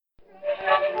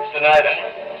tonight,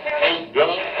 huh?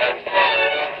 Drunk?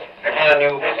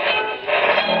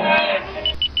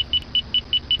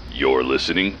 You're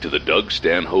listening to the Doug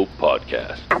Stanhope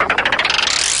Podcast.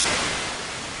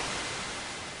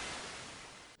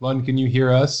 Lund, can you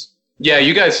hear us? Yeah,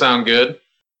 you guys sound good.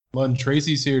 Lund,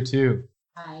 Tracy's here too.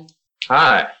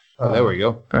 Hi. Oh, there we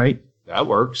go. All right. That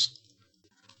works.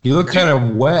 You look kind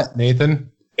of wet, Nathan.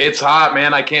 It's hot,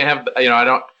 man. I can't have, I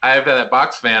have that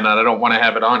box fan and I don't want to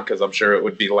have it on because I'm sure it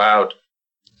would be loud.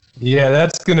 Yeah,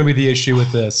 that's going to be the issue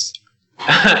with this.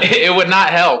 It would not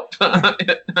help.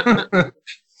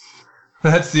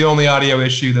 That's the only audio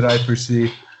issue that I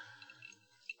foresee.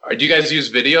 Do you guys use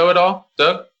video at all,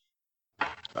 Doug?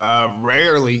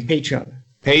 Rarely.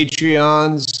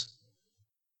 Patreons.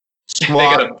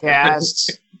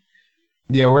 Squadcasts.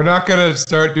 Yeah, we're not going to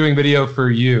start doing video for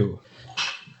you.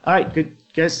 All right, good.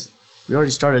 Guess we already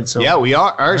started. So yeah, we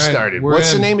are right, started. we're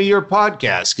What's the in. name of your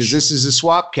podcast? Because this is a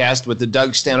Swapcast with the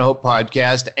Doug Stanhope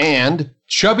Podcast and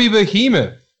Chubby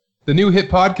Behemoth, the new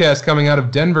hit podcast coming out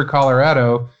of Denver,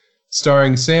 Colorado,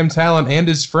 starring Sam Talent and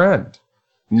his friend.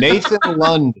 Nathan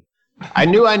Lund. I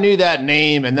knew that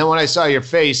name, and then when I saw your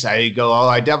face, I go, "Oh,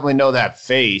 I definitely know that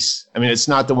face." I mean, it's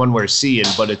not the one we're seeing,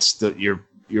 but it's your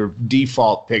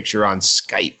default picture on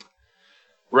Skype.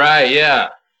 Right, yeah.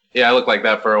 Yeah, I looked like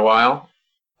that for a while.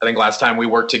 I think last time we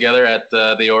worked together at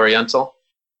the Oriental.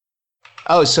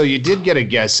 Oh, so you did get a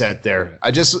guest set there. I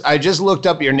just looked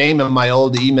up your name in my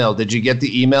old email. Did you get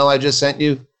the email I just sent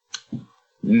you?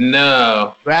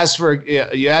 No.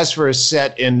 You asked for a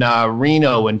set in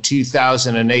Reno in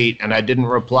 2008, and I didn't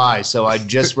reply, so I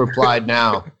just replied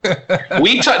now.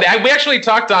 We actually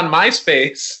talked on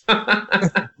MySpace.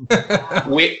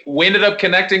 we ended up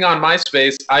connecting on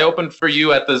MySpace. I opened for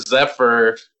you at the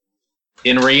Zephyr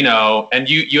in Reno, and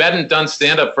you hadn't done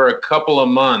stand-up for a couple of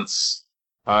months.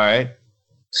 All right.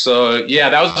 So, yeah,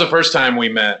 that was the first time we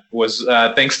met, was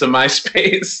thanks to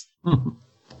MySpace.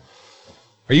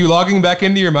 Are you logging back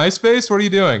into your MySpace? What are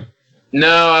you doing?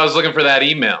 No, I was looking for that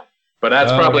email, but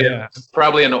that's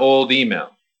probably an old email.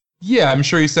 Yeah, I'm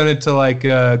sure you sent it to like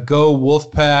Go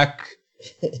Wolfpack,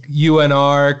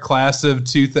 UNR, class of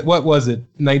what was it?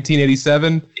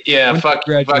 1987. Yeah, When fuck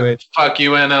did you graduate? fuck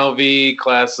UNLV,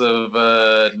 class of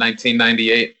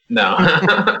 1998.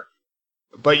 No.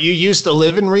 But you used to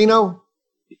live in Reno?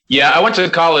 Yeah, I went to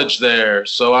college there,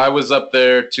 so I was up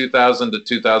there 2000 to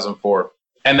 2004,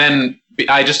 and then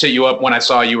I just hit you up when I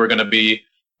saw you were going to be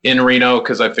in Reno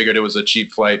because I figured it was a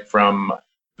cheap flight from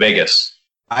Vegas.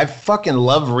 I fucking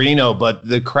love Reno, but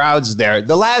the crowds there.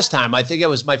 The last time, I think it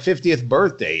was my 50th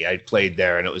birthday, I played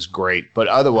there, and it was great. But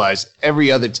otherwise,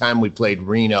 every other time we played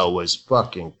Reno was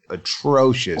fucking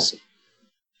atrocious.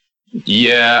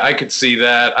 Yeah, I could see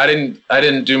that. I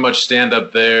didn't do much stand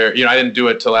up there. I didn't do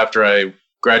it till after I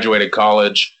graduated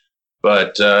college.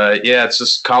 But yeah, it's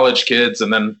just college kids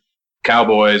and then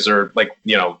cowboys or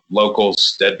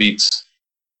locals, deadbeats.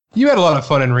 You had a lot of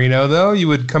fun in Reno, though. You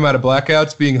would come out of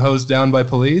blackouts being hosed down by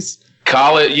police.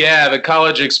 The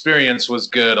college experience was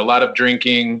good. A lot of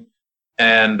drinking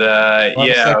and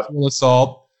Sexual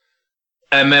assault.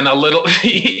 And then a little,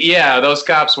 those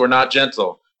cops were not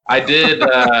gentle. I did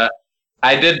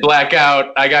black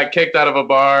out. I got kicked out of a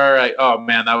bar. Oh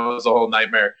man, that was a whole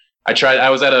nightmare. I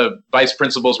was at a vice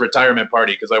principal's retirement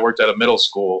party because I worked at a middle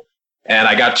school, and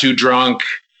I got too drunk.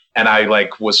 And I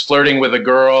was flirting with a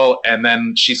girl, and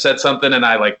then she said something, and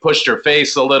I pushed her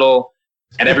face a little,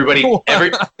 and everybody You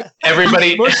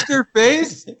pushed her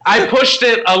face? I pushed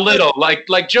it a little,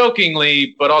 like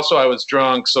jokingly, but also I was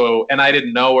drunk, and I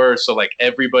didn't know her, so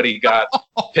everybody got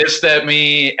pissed at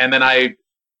me, and then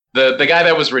the guy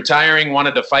that was retiring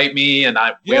wanted to fight me, and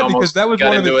we almost because that was got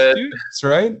one of into the it. students,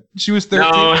 right? She was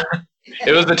 13. No,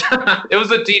 it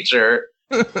was a teacher,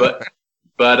 but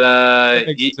That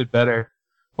makes it better.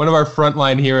 One of our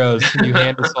frontline heroes, you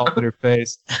hand assaulted her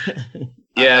face.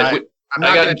 yeah,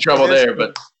 I got in trouble there,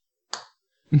 but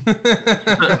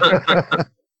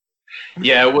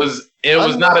yeah, it was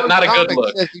not a good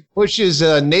look. He pushes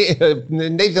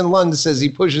Nathan Lund says he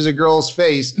pushes a girl's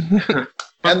face,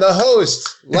 and the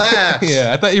host laughs.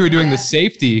 Yeah, I thought you were doing the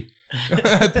safety.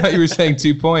 I thought you were saying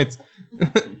 2 points.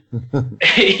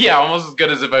 Yeah, almost as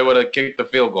good as if I would have kicked the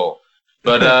field goal.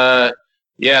 But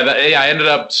I ended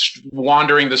up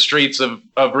wandering the streets of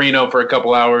Reno for a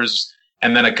couple hours,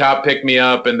 and then a cop picked me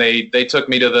up, and they took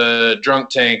me to the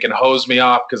drunk tank and hosed me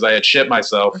off because I had shit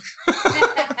myself.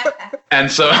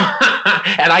 And so,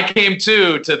 and I came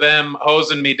to them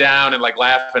hosing me down and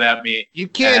laughing at me. You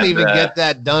can't even get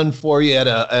that done for you at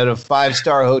a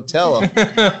 5-star hotel.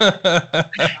 The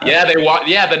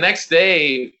next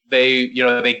day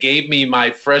they gave me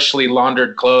my freshly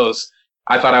laundered clothes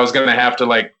I thought I was going to have to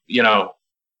like,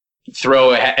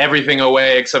 throw everything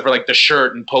away except for like the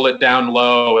shirt and pull it down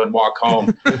low and walk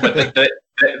home. But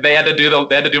they had to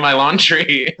do my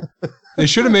laundry. They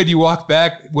should have made you walk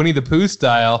back Winnie the Pooh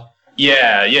style.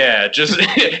 Yeah. Just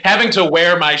having to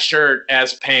wear my shirt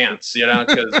as pants,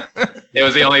 because it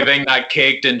was the only thing not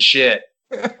caked in shit.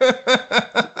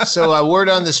 So a word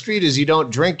on the street is you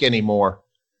don't drink anymore.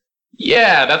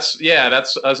 Yeah, that's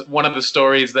one of the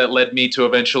stories that led me to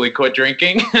eventually quit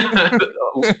drinking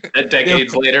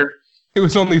decades later. It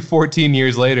was only 14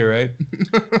 years later, right?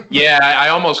 Yeah, I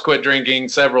almost quit drinking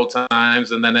several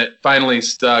times, and then it finally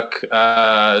stuck.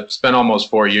 It's been almost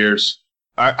 4 years.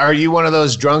 Are you one of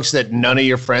those drunks that none of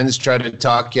your friends try to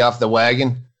talk you off the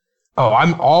wagon? Oh,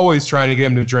 I'm always trying to get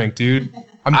him to drink, dude.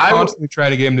 I'm constantly trying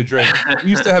to get him to drink.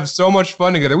 We used to have so much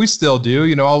fun together. We still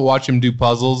do. I'll watch him do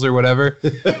puzzles or whatever.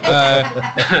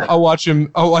 I'll watch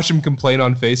him complain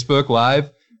on Facebook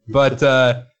Live. But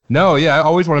no, yeah, I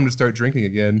always want him to start drinking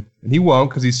again, and he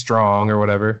won't because he's strong or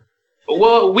whatever.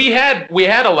 Well, we had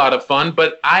a lot of fun,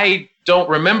 but I don't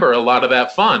remember a lot of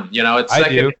that fun.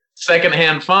 It's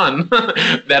secondhand fun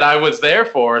that I was there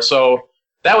for. So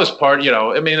that was part.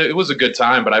 It was a good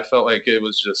time, but I felt like it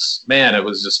was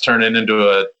just turning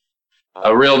into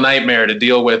a real nightmare to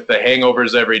deal with the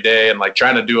hangovers every day and like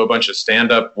trying to do a bunch of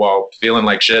stand up while feeling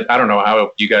like shit. I don't know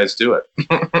how you guys do it.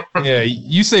 Yeah,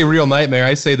 you say real nightmare.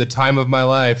 I say the time of my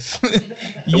life.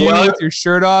 You with your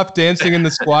shirt off, dancing in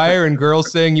the Squire, and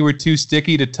girls saying you were too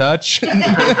sticky to touch.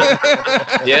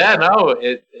 Yeah, no,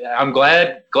 I'm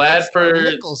glad for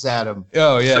nickels at him.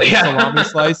 Oh yeah, salami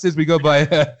slices. We go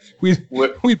buy we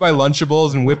buy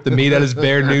Lunchables and whip the meat at his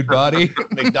bare nude body.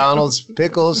 McDonald's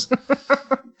pickles.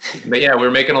 But yeah,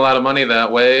 we're making a lot of money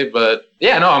that way. But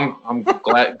yeah, no, I'm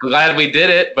glad we did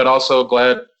it, but also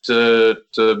glad to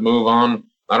move on.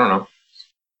 I don't know.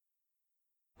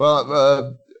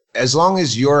 Well, as long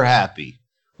as you're happy,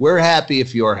 we're happy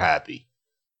if you're happy.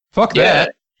 Fuck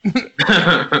that.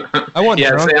 I want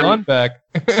drunk Ron back.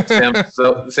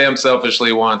 Sam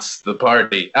selfishly wants the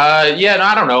party. No,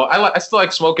 I don't know. I still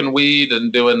like smoking weed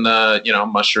and doing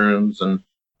mushrooms and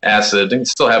acid and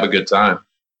still have a good time.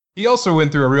 He also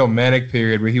went through a real manic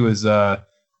period where he was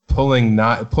pulling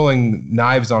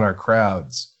knives on our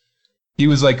crowds. He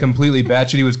was like completely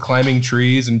batshit. He was climbing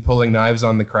trees and pulling knives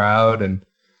on the crowd, and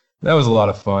that was a lot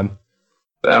of fun.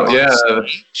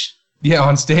 Yeah,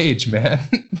 on stage, man.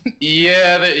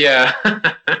 Yeah.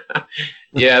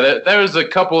 There was a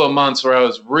couple of months where I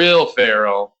was real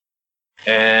feral,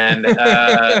 and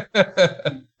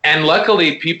and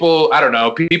luckily people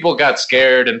got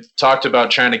scared and talked about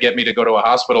trying to get me to go to a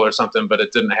hospital or something, but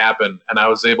it didn't happen, and I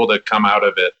was able to come out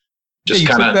of it. Just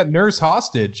kind of took that nurse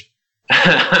hostage.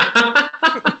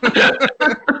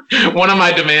 One of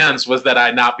my demands was that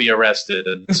I not be arrested,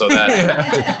 and so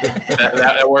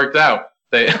that worked out.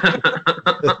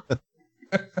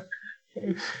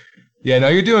 Yeah, no,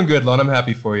 you're doing good, Lon. I'm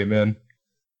happy for you, man.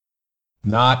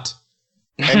 Not.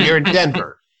 And you're in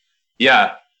Denver.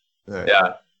 Yeah. Right.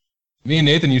 Yeah. Me and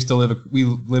Nathan used to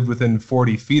lived within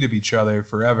 40 feet of each other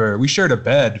forever. We shared a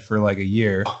bed for like a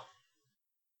year.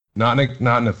 Not in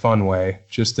a fun way,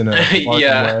 just in a way.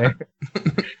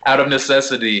 Out of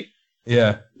necessity.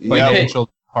 Yeah. Financial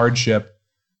hardship.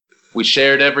 We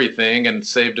shared everything and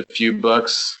saved a few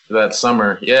bucks that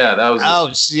summer. Yeah, that was.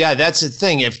 Oh, yeah, that's the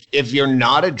thing. If you're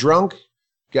not a drunk,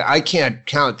 I can't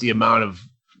count the amount of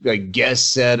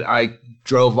guests said I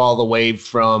drove all the way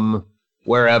from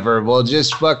wherever. Well,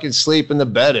 just fucking sleep in the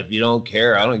bed if you don't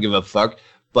care. I don't give a fuck.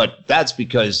 But that's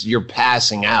because you're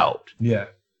passing out. Yeah.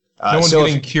 No one's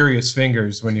getting curious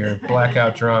fingers when you're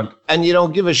blackout drunk. And you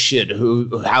don't give a shit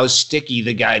how sticky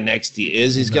the guy next to you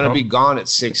is. He's going to be gone at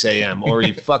 6 a.m. or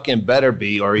he fucking better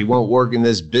be, or he won't work in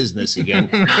this business again.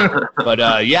 But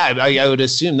I would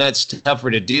assume that's tougher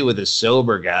to deal with a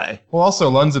sober guy. Well, also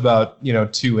Lun's about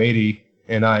 280,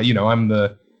 and I'm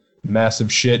the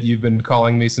massive shit you've been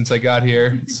calling me since I got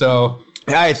here. So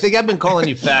I think I've been calling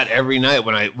you fat every night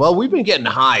we've been getting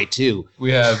high too.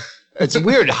 We have. It's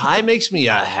weird. High makes me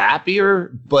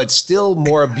happier, but still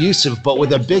more abusive, but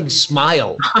with a big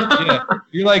smile. Yeah.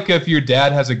 You're like if your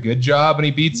dad has a good job and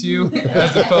he beats you,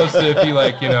 as opposed to if he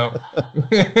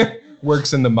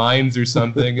works in the mines or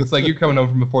something. It's like you're coming home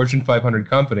from a Fortune 500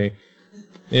 company.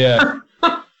 Yeah.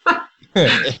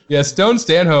 Yeah, Stone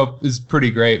Stanhope is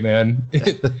pretty great, man.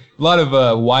 A lot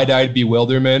of wide-eyed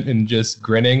bewilderment and just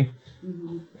grinning,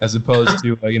 as opposed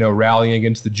to rallying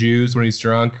against the Jews when he's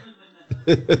drunk.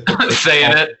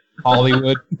 Saying it.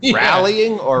 Hollywood. Yeah.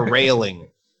 Rallying or railing?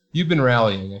 You've been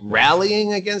rallying.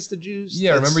 Rallying against the Jews?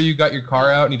 Yeah, remember you got your car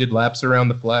out and you did laps around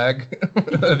the flag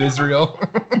of Israel?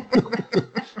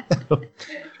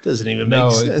 Doesn't even No,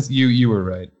 make sense. you were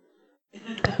right.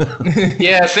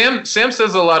 Yeah, Sam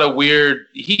says a lot of weird.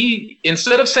 He,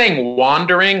 instead of saying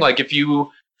wandering, like if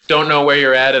you don't know where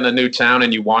you're at in a new town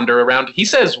and you wander around, he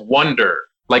says wonder,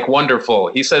 like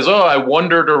wonderful. He says, "Oh, I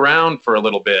wandered around for a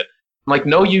little bit." I'm like,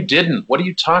 "No, you didn't. What are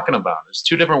you talking about? There's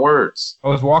two different words." I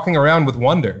was walking around with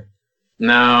wonder.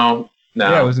 No.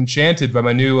 Yeah, I was enchanted by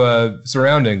my new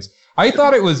surroundings. I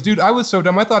thought it was, dude, I was so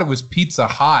dumb. I thought it was Pizza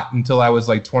Hut until I was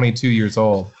like 22 years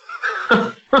old.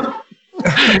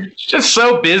 He's just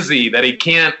so busy that he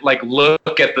can't like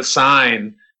look at the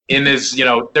sign in his,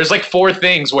 there's like 4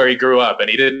 things where he grew up and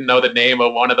he didn't know the name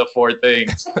of one of the 4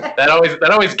 things. That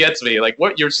always gets me. Like,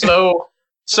 what, you're so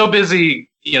busy,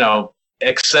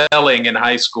 excelling in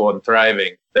high school and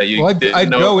thriving that you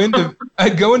I'd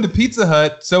go into Pizza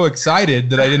Hut so excited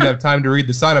that I didn't have time to read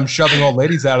the sign. I'm shoving old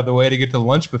ladies out of the way to get to the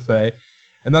lunch buffet.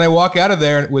 And then I walk out of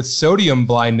there with sodium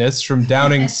blindness from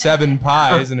downing 7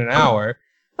 pies in an hour.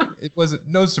 It was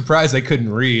no surprise I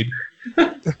couldn't read.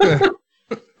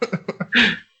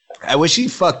 I wish he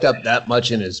fucked up that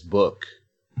much in his book.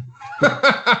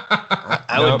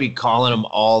 I would be calling him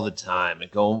all the time and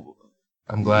go,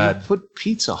 I'm glad. You put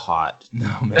Pizza Hut.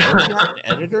 No, man. You're not an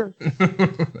editor?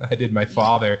 I did my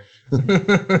father. He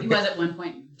was at one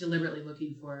point deliberately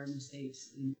looking for mistakes.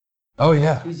 Oh,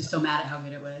 yeah. He was just so mad at how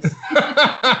good it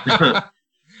was.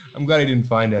 I'm glad he didn't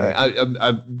find it.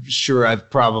 I'm sure I've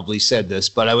probably said this,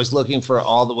 but I was looking for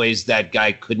all the ways that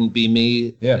guy couldn't be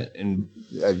me. Yeah. And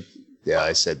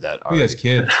I said that He already. has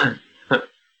kids.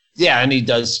 Yeah, and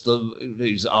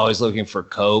he's always looking for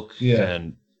Coke. Yeah.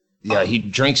 And yeah, he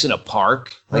drinks in a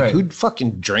park. Like, Right. who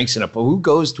fucking drinks in a park? Who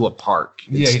goes to a park?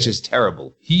 It's just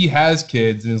terrible. He has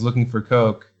kids and is looking for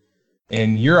Coke.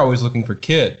 And you're always looking for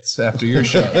kids after your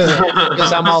show.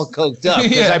 Because I'm all coked up.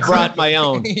 Because Yeah. I brought my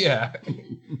own. Yeah.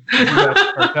 You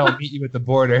got Cartel meet you at the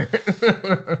border.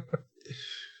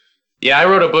 Yeah, I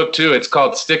wrote a book too. It's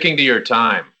called Sticking to Your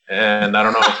Time, and I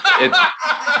don't know.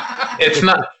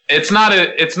 It's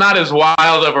not as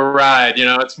wild of a ride.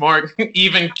 It's more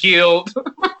even keeled.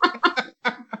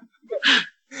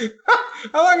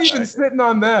 How long have you been sitting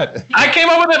on that? I came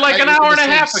up with it like an hour and a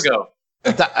half ago.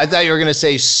 I thought you were going to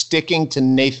say sticking to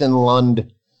Nathan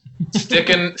Lund.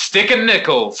 Sticking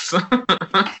nickels.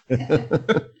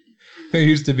 There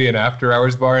used to be an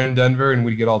after-hours bar in Denver, and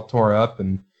we'd get all tore up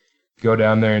and go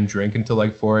down there and drink until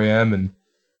like 4 a.m., and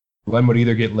Glenn would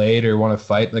either get laid or want to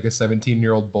fight like a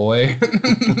 17-year-old boy.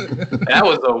 That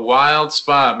was a wild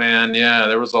spot, man. Yeah,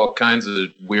 there was all kinds of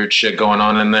weird shit going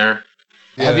on in there.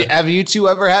 Yeah. Have you two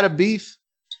ever had a beef?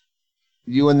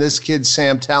 You and this kid,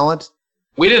 Sam Talent?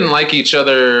 We didn't like each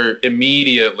other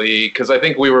immediately because I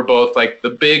think we were both like the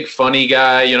big funny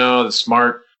guy, the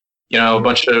smart, a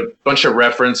bunch of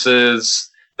references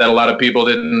that a lot of people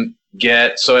didn't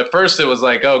get. So at first it was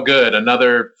like, oh, good,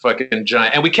 another fucking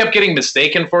giant. And we kept getting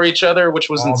mistaken for each other, which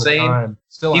was All the insane. time.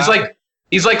 Still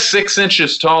He's like 6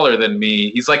 inches taller than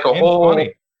me. He's like a whole.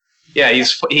 funny. Yeah,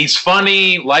 he's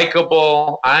funny,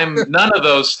 likable. I'm none of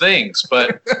those things,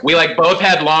 but we like both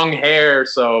had long hair,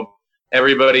 so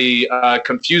everybody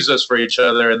confused us for each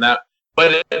other, and that.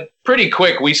 But pretty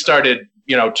quick, we started,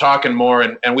 talking more,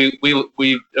 and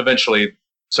we eventually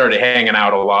started hanging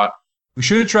out a lot. We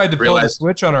should have tried to pull the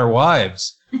switch on our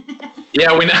wives.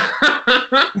 Yeah, we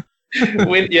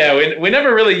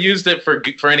never really used it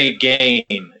for any gain.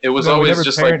 It was always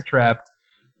just like trapped.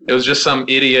 it was just some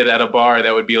idiot at a bar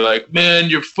that would be like, "Man,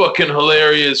 you're fucking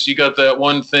hilarious. You got that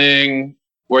one thing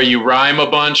where you rhyme a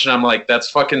bunch," and I'm like, "That's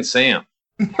fucking Sam."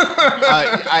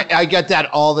 I get that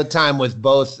all the time with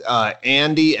both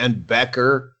Andy and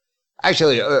Becker.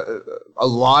 Actually, a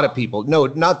lot of people. No,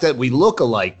 not that we look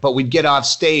alike, but we'd get off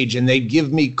stage and they'd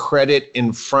give me credit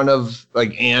in front of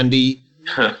like Andy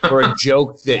for a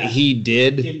joke that he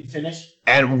did. Didn't finish.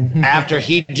 And after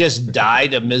he just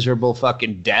died a miserable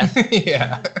fucking death.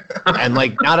 Yeah. And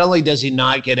like, not only does he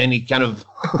not get any kind of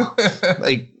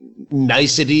like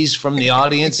niceties from the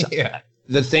audience, Yeah.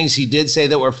 the things he did say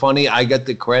that were funny, I get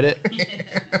the credit.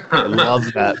 I love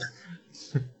that.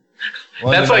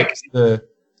 Well, That's then like-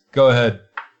 go ahead.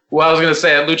 Well, I was gonna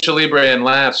say at Lucha Libre and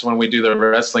Laughs when we do the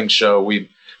wrestling show,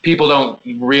 people don't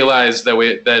realize that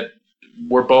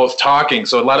we're both talking.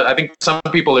 So I think some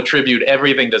people attribute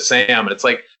everything to Sam, and it's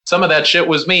like some of that shit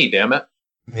was me. Damn it.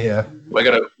 Yeah. We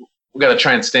gotta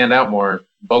try and stand out more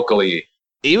vocally.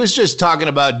 He was just talking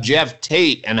about Jeff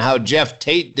Tate and how Jeff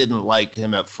Tate didn't like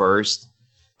him at first.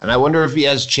 And I wonder if he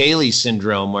has Chaley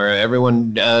syndrome where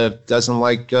everyone doesn't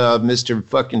like Mr.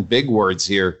 fucking Big Words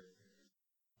here.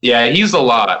 Yeah, he's a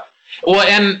lot. Well,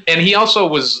 and he also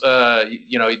was,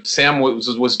 Sam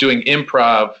was doing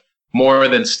improv more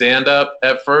than stand up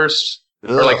at first.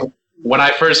 or like when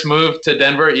I first moved to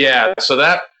Denver. Yeah, so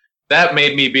that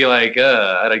made me be like,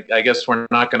 I guess we're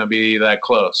not going to be that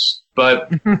close.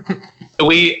 But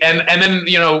we and then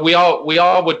we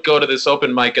all would go to this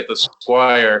open mic at the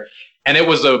Squire, and it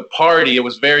was a party. It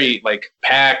was very like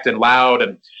packed and loud,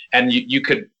 and you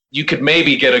could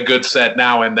maybe get a good set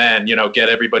now and then, get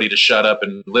everybody to shut up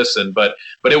and listen, but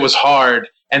it was hard.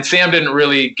 And Sam didn't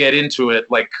really get into it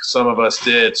like some of us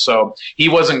did, so he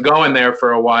wasn't going there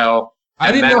for a while.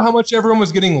 I didn't know how much everyone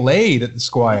was getting laid at the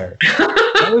Squire.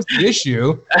 That was the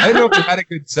issue. I didn't know if you had a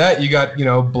good set. You got,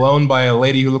 blown by a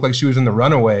lady who looked like she was in the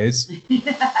Runaways.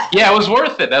 Yeah, it was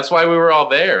worth it. That's why we were all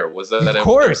there. Of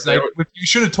course. You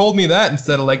should have told me that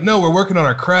instead of like, no, we're working on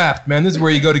our craft, man. This is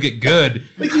where you go to get good.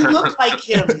 But you look like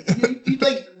him. You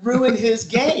like ruin his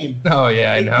game. Oh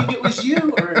yeah, I know. I think it was you,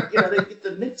 or they get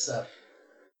the mix up.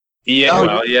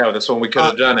 Yeah, that's when we could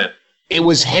have done it. It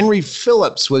was Henry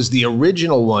Phillips was the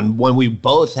original one when we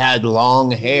both had long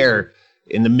hair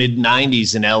in the mid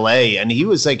 90s in LA, and he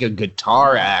was like a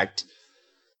guitar act.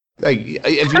 Like,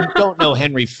 if you don't know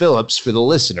Henry Phillips, for the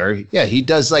listener, yeah, he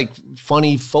does like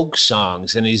funny folk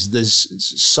songs, and he's this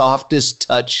softest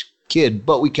touch kid,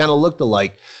 but we kind of looked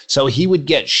alike. So he would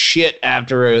get shit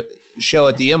after a show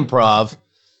at the Improv.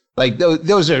 Like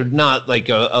those are not like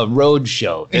a road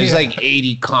show. There's like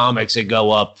 80 comics that go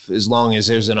up as long as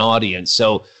there's an audience.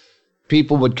 So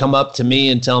people would come up to me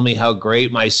and tell me how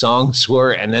great my songs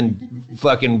were, and then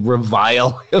fucking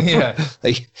revile him. Yeah.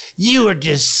 Like, you were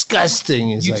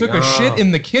disgusting. It's you like, took a shit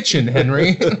in the kitchen,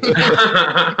 Henry.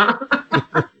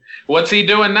 What's he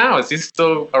doing now? Is he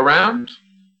still around?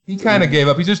 He kind of gave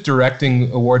up. He's just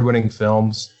directing award-winning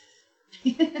films.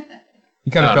 He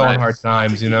kind of fell on hard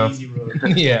times,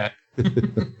 Yeah.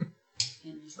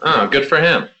 Oh, good for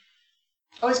him.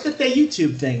 Oh, it's got that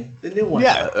YouTube thing, the new one.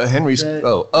 Yeah, Henry's. I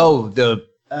don't know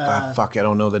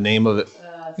the name of it.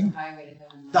 It's Highway to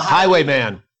Heaven. The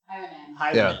Highwayman.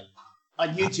 Highwayman. Yeah. On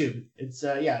YouTube. It's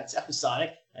it's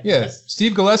episodic. I Yeah, guess.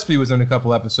 Steve Gillespie was in a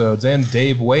couple episodes, and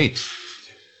Dave Waite.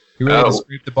 He really had to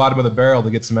scrape the bottom of the barrel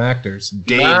to get some actors.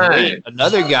 Dave Waite,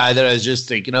 another guy that I was just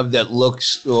thinking of that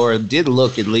looks, or did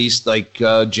look at least, like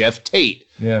Jeff Tate.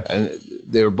 Yeah. And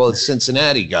they were both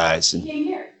Cincinnati guys. He And came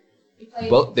here.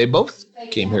 they both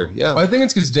came here, yeah. Well, I think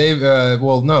it's because Dave,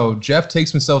 Jeff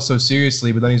takes himself so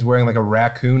seriously, but then he's wearing like a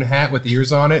raccoon hat with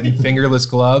ears on it and fingerless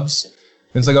gloves.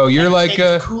 And it's like, oh, you're like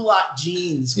culotte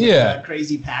jeans with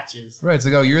crazy patches. Right, it's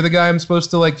like, oh, you're the guy I'm supposed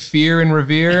to like fear and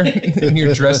revere, and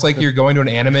you're dressed like you're going to an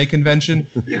anime convention.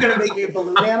 You're gonna make me a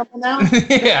balloon animal now?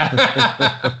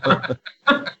 Yeah.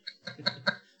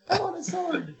 I want a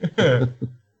sword.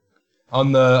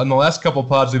 On the last couple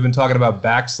pods, we've been talking about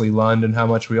Baxley Lund and how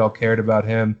much we all cared about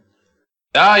him.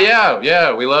 Oh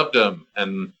yeah, we loved him,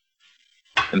 and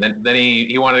then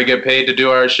he wanted to get paid to do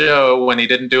our show when he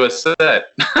didn't do a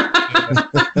set.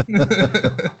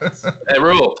 It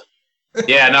ruled.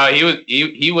 Yeah, no,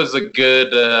 he was a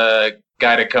good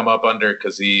guy to come up under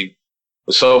because he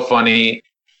was so funny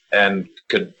and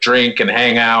could drink and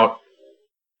hang out,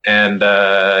 and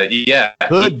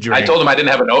Good drink. I told him I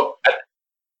didn't have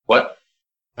what?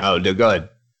 Oh, go ahead.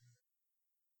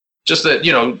 Just that,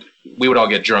 we would all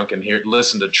get drunk and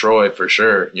listen to Troy for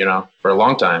sure, for a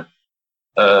long time.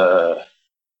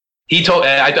 He told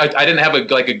I didn't have a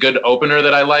good opener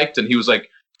that I liked, and he was like,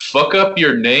 "Fuck up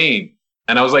your name,"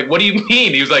 and I was like, "What do you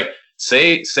mean?" He was like,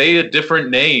 "Say a different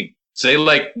name. Say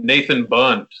like Nathan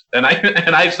Bund," and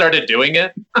I started doing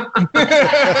it.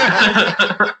 I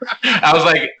was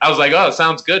like, "Oh, it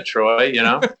sounds good, Troy.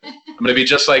 I'm gonna be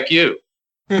just like you."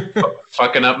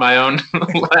 Fucking up my own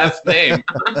last name.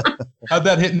 How'd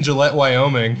that hit in Gillette,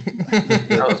 Wyoming?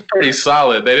 That was pretty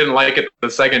solid. They didn't like it the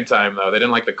second time, though. They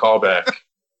didn't like the callback.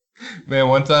 Man,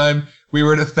 one time we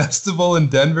were at a festival in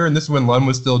Denver, and this is when Lund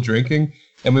was still drinking,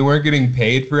 and we weren't getting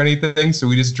paid for anything, so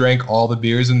we just drank all the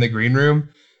beers in the green room.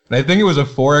 And I think it was a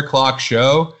 4:00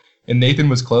 show, and Nathan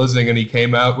was closing, and he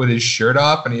came out with his shirt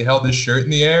off, and he held his shirt in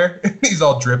the air. He's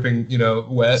all dripping,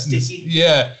 wet. Sticky.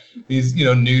 Yeah. He's,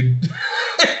 nude.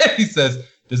 He says,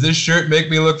 "Does this shirt make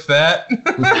me look fat?"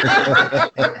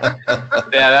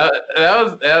 Yeah,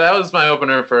 that was my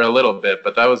opener for a little bit,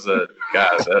 but that was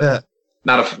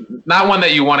not one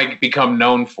that you want to become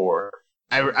known for.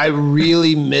 I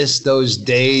really miss those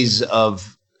days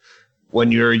of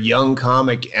when you're a young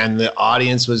comic and the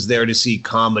audience was there to see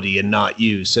comedy and not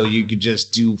you, so you could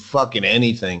just do fucking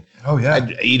anything. Oh yeah,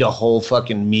 I'd eat a whole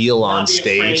fucking meal on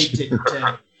stage. To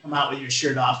come out with your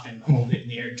shirt off and hold it in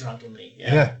the air drunkenly.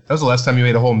 Yeah, that was the last time you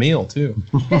ate a whole meal too.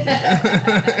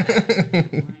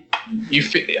 You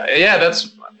feel,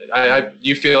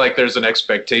 you feel like there's an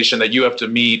expectation that you have to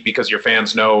meet because your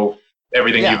fans know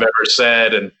everything you've ever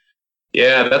said. And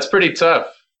yeah, that's pretty tough.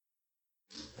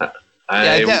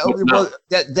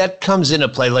 That comes into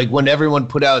play. Like when everyone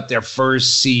put out their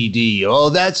first CD. Oh,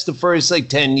 that's the first like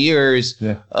 10 years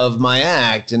of my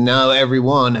act, and now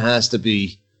everyone has to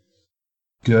be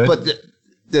good. But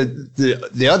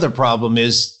the other problem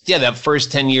is, that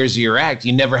first 10 years of your act,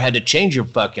 you never had to change your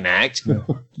fucking act.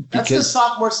 That's the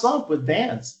sophomore slump with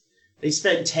bands. They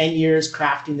spend 10 years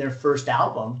crafting their first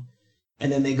album,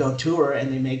 and then they go tour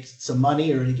and they make some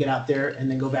money or they get out there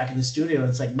and then go back in the studio. And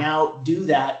it's like, now do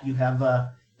that. You have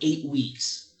 8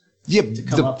 weeks. Yeah,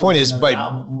 the point is, but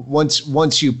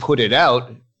once you put it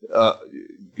out,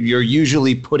 you're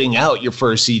usually putting out your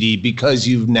first CD because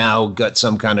you've now got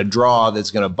some kind of draw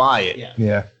that's going to buy it.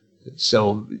 Yeah.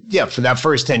 So, for that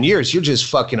first 10 years, you're just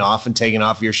fucking off and taking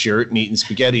off your shirt and eating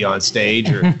spaghetti on stage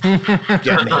or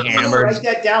getting hammered. Write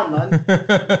that down, man.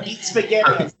 Eat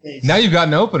spaghetti on stage. Now you've got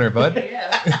an opener, bud.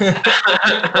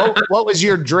 What was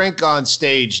your drink on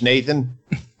stage, Nathan?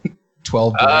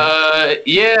 12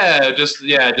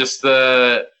 just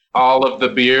all of the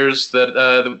beers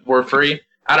that were free.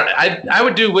 I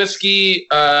would do whiskey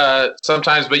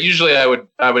sometimes, but usually I would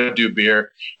do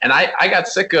beer. And I got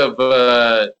sick of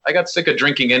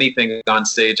drinking anything on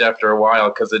stage after a while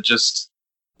because it just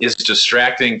is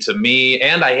distracting to me.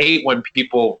 And I hate when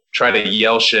people try to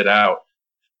yell shit out.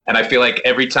 And I feel like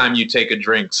every time you take a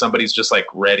drink, somebody's just like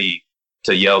ready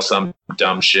to yell some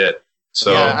dumb shit.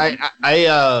 So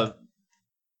I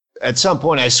at some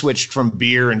point I switched from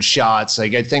beer and shots.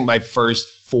 Like I think my first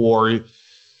 4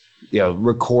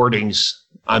 recordings,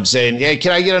 I'm saying, hey,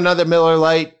 can I get another Miller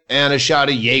Lite and a shot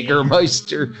of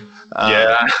Jägermeister?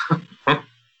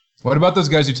 What about those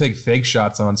guys who take fake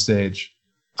shots on stage?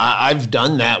 I've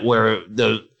done that where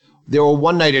there were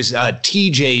one-nighters,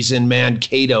 TJs in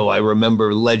Mankato, I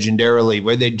remember legendarily,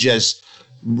 where they just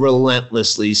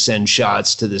relentlessly send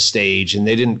shots to the stage and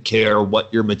they didn't care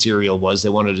what your material was. They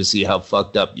wanted to see how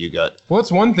fucked up you got. Well,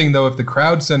 it's one thing, though, if the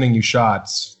crowd's sending you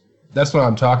shots. That's what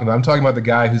I'm talking about. I'm talking about the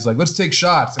guy who's like, let's take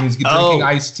shots. And he's drinking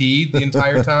iced tea the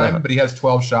entire time, but he has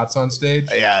 12 shots on stage.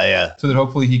 Yeah. So that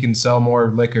hopefully he can sell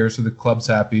more liquor so the club's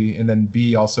happy. And then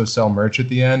B, also sell merch at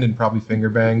the end and probably finger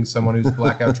bang someone who's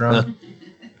blackout drunk.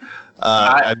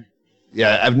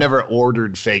 I've never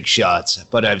ordered fake shots,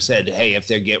 but I've said, hey, if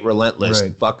they get relentless,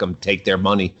 fuck them, take their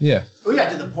money. Yeah. We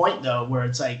got to the point, though, where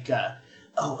it's like,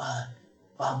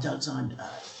 while Doug's on,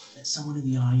 someone in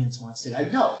the audience wants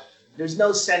to. No. There's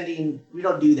no sending. We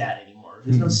don't do that anymore.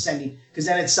 There's no sending, because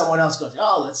then it's someone else goes,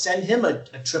 oh, let's send him a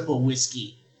triple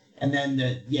whiskey. And then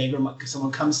the Jäger,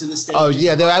 someone comes to the stage. Oh,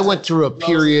 yeah. I went through a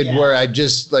period where I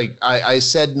just, like, I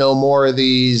said no more of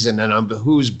these, and then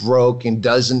who's broke and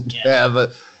doesn't have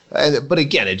a. But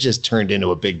again, it just turned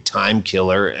into a big time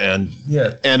killer and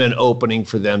an opening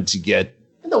for them to get.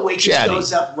 And the waitress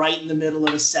goes up right in the middle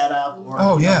of a setup or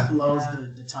blows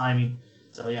the timing.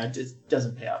 So, it just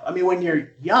doesn't pay off. I mean, when you're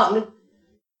young,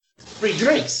 free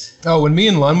drinks. Oh, when me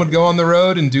and Lund would go on the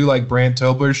road and do, like, Brant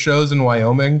Tobler's shows in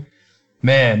Wyoming,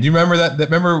 man, do you remember that?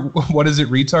 Remember, what is it,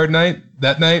 Retard Night?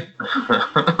 That night?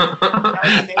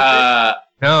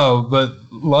 No, but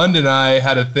Lund and I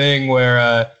had a thing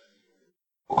where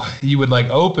he would, like,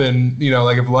 open,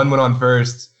 like, if Lund went on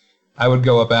first, I would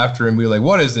go up after him and be like,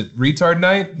 what is it, Retard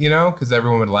Night? Because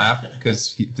everyone would laugh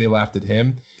because they laughed at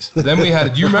him. Then we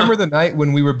had, do you remember the night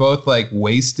when we were both like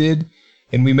wasted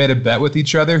and we made a bet with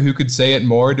each other who could say it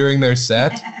more during their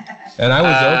set? And I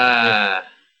was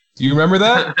do you remember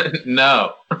that?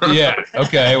 No. Yeah.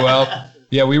 Okay. Well,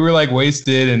 yeah, we were like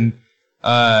wasted and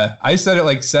I said it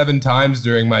like 7 times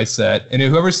during my set, and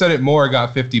whoever said it more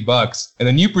got $50. And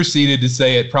then you proceeded to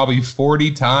say it probably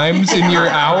 40 times in your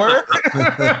hour.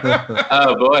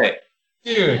 Oh boy,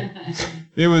 dude!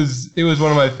 It was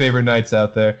one of my favorite nights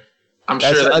out there.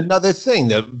 That's sure another thing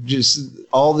that just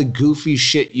all the goofy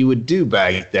shit you would do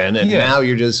back then, and now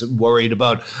you're just worried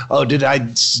about, did I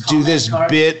do this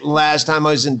bit last time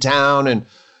I was in town, and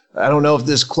I don't know if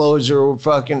this closer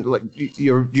fucking like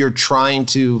you're trying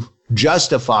to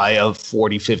justify a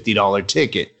 $40-$50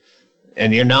 ticket,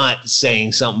 and you're not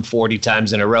saying something 40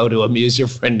 times in a row to amuse your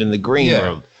friend in the green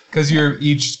room because you're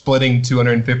each splitting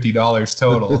 $250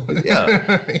 total.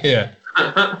 Yeah.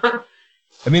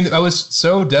 I mean, I was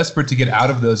so desperate to get out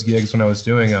of those gigs when I was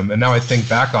doing them, and now I think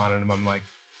back on it and I'm like,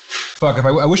 fuck,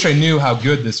 I wish I knew how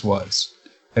good this was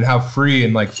and how free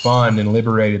and like fun and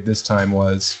liberated this time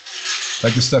was.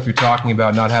 Like the stuff you're talking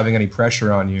about, not having any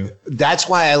pressure on you. That's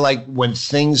why I like when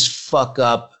things fuck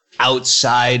up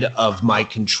outside of my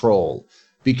control.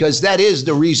 because that is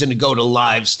the reason to go to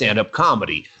live stand-up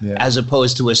comedy, as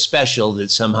opposed to a special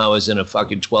that somehow is in a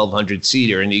fucking 1,200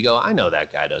 seater, and you go, I know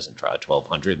that guy doesn't draw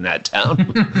 1,200 in that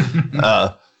town.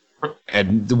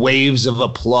 And the waves of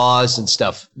applause and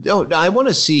stuff. No, I want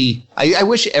to see. I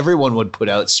wish everyone would put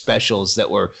out specials that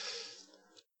were.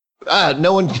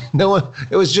 No one.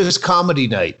 It was just comedy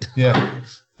night. Yeah,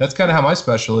 that's kind of how my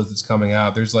special is. It's coming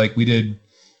out. There's like we did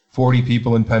 40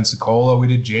 people in Pensacola. We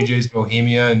did JJ's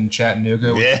Bohemia in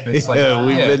Chattanooga. It's like,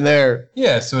 we've been there.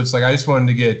 Yeah, so it's like I just wanted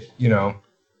to get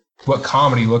what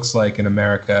comedy looks like in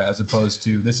America as opposed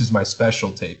to this is my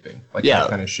special taping, like that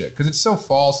kind of shit. Because it's so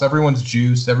false. Everyone's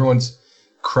juiced. Everyone's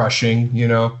crushing.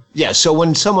 Yeah. So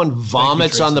when someone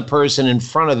vomits on the person in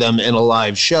front of them in a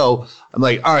live show, I'm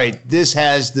like, all right, this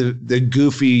has the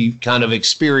goofy kind of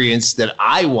experience that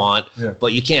I want,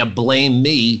 but you can't blame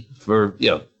me for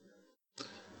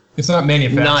it's not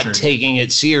manufactured. Not taking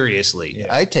it seriously. Yeah.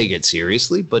 I take it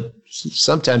seriously, but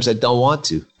sometimes I don't want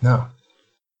to. No.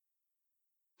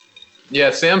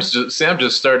 Yeah, Sam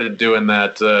just started doing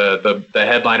that. The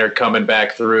headliner coming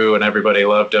back through, and everybody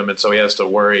loved him, and so he has to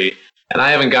worry. And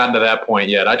I haven't gotten to that point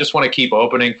yet. I just want to keep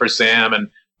opening for Sam and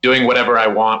doing whatever I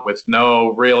want with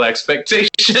no real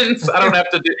expectations. I don't have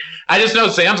to do. I just know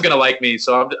Sam's gonna like me,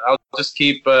 so I'll just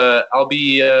keep. I'll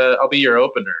be your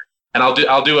opener, and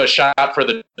I'll do a shot for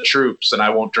the troops, and I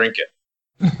won't drink it.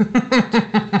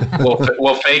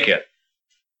 We'll fake it.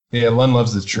 Yeah, Len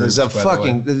loves the truth.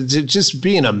 Just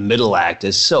being a middle act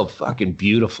is so fucking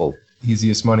beautiful.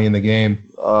 Easiest money in the game.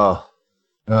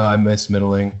 I miss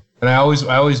middling, and I always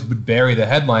would bury the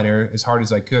headliner as hard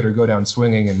as I could, or go down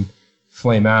swinging and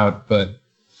flame out. But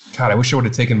God, I wish I would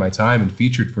have taken my time and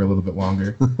featured for a little bit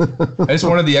longer. I just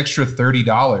wanted the extra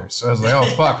 $30. So I was like, oh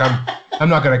fuck, I'm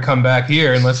not gonna come back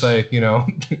here unless I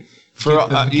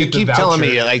you keep telling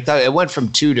me, like, it went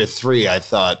from 2 to 3. I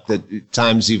thought that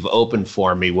times you've opened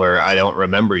for me where I don't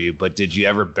remember you, but did you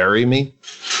ever bury me?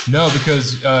 No,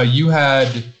 because I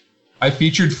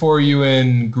featured for you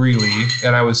in Greeley,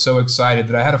 and I was so excited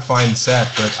that I had a fine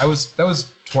set, but that was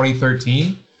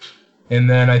 2013, and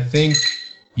then I think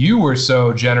you were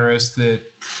so generous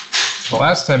that the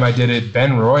last time I did it,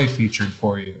 Ben Roy featured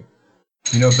for you.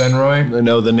 You know Ben Roy? I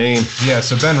know the name. Yeah,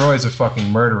 so Ben Roy is a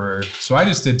fucking murderer. So I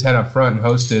just did 10 up front and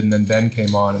hosted, and then Ben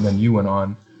came on, and then you went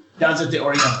on. That was at the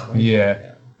Oriental, right?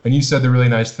 Yeah. And you said the really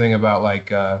nice thing about,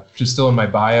 like, just still in my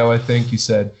bio, I think, you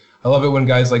said, I love it when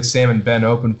guys like Sam and Ben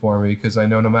open for me because I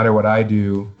know no matter what I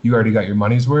do, you already got your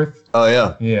money's worth. Oh,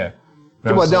 yeah. Yeah.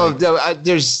 Well,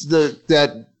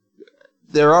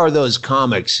 there are those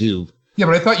comics who... Yeah,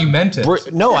 but I thought you meant it.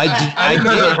 No, I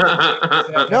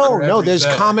did. No, there's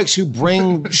comics who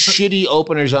bring shitty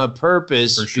openers on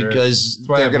purpose because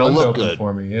they're going to look good.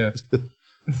 For me, yeah.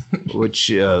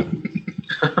 Which I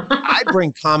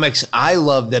bring comics I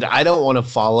love that I don't want to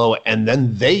follow, and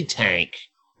then they tank.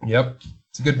 Yep.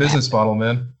 It's a good business model,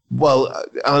 man. Well,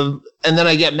 and then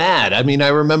I get mad. I mean, I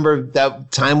remember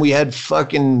that time we had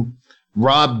fucking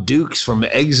Rob Dukes from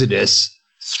Exodus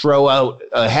throw out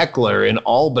a heckler in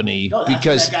Albany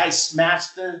because that guy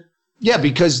smashed the... Yeah,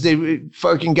 because the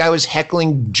fucking guy was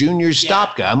heckling Junior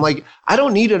Stopka. I'm like, I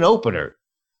don't need an opener.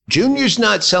 Junior's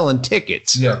not selling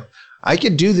tickets. Yeah. I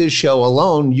could do this show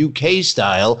alone, UK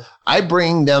style. I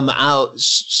bring them out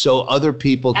so other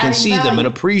people can see them and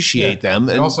appreciate them.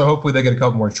 And also, hopefully, they get a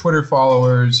couple more Twitter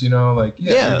followers,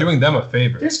 you're doing them a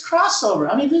favor. There's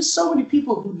crossover. I mean, there's so many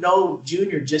people who know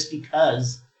Junior just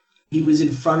because he was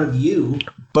in front of you.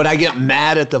 But I get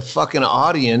mad at the fucking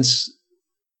audience.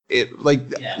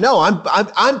 No,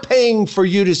 I'm paying for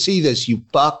you to see this, you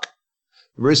fuck.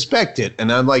 Respect it.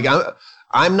 And I'm like,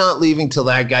 I'm not leaving till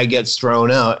that guy gets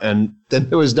thrown out. And then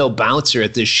there was no bouncer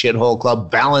at this shithole club,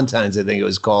 Valentine's, I think it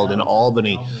was called, in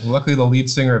Albany. Luckily, the lead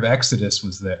singer of Exodus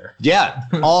was there. Yeah,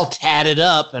 all tatted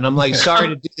up. And I'm like, sorry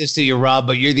to do this to you, Rob,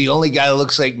 but you're the only guy that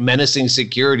looks like menacing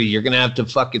security. You're going to have to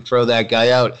fucking throw that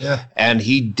guy out. Yeah. And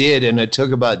he did, and it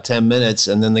took about 10 minutes.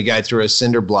 And then the guy threw a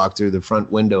cinder block through the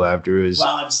front window after his...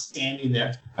 While I'm standing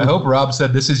there. I hope Rob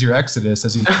said, this is your Exodus,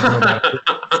 as he threw him out.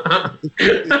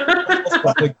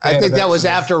 I think that was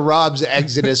after Rob's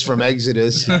exodus from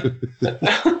Exodus. He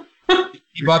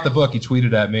bought the book. He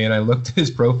tweeted at me, and I looked at his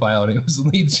profile, and it was the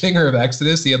lead singer of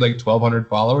Exodus. He had like 1,200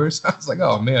 followers. I was like,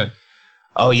 oh, man.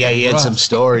 Oh, yeah, he had some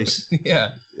stories.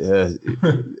 Yeah.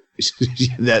 That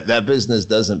business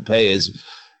doesn't pay.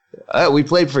 We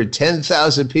played for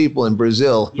 10,000 people in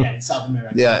Brazil. Yeah, in South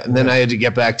America. Yeah, and then I had to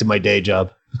get back to my day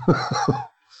job.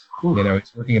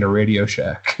 He's working in a Radio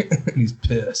Shack, and he's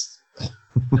pissed.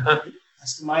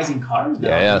 Customizing cars now.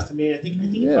 Yeah. I think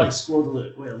you probably scored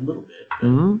away a little bit.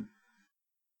 Mm-hmm.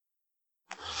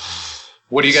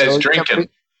 What are you guys drinking?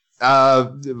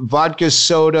 Vodka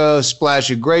soda,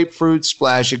 splash of grapefruit,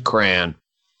 splash of cran.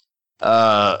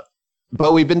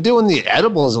 But we've been doing the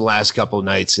edibles the last couple of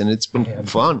nights, and it's been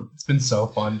fun. It's been so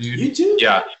fun, dude. You too?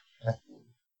 Yeah.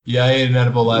 Yeah, I ate an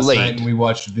edible last Late. night, and we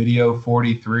watched Video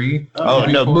 43. Oh,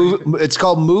 no. It's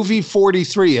called Movie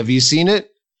 43. Have you seen it?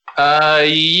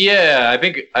 Yeah, I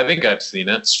think I've seen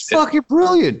it. It's fucking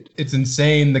brilliant. It's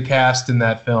insane, the cast in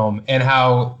that film, and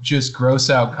how just gross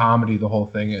out comedy the whole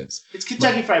thing is. It's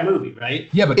Kentucky Fried Movie, right?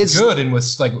 Yeah, but It's- good and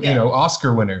was like, Yeah.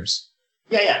 Oscar winners.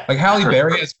 Yeah. Like Halle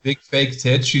Berry has big fake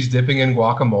tits. She's dipping in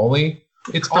guacamole.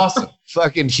 It's awesome.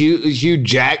 Fucking Hugh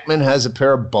Jackman has a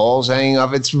pair of balls hanging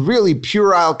off. It's really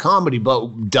puerile comedy,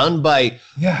 but done by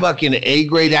Yeah. fucking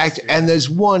A-grade actor. And there's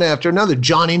one after another.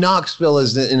 Johnny Knoxville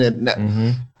is in it.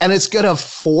 Mhm. And it's got a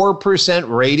 4%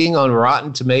 rating on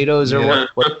Rotten Tomatoes or Yeah.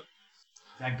 what? Is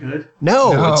that good?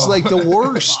 No, it's like the The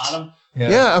worst. bottom.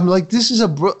 Yeah, I'm like, that's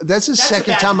the That's a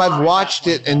second bad time I've line, watched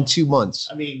that it one, in though. 2 months.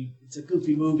 I mean, it's a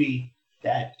goofy movie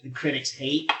that the critics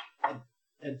hate.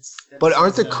 That's But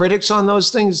aren't the critics on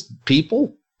those things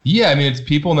people? Yeah, I mean it's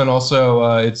people, and then also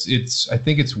it's. I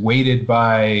think it's weighted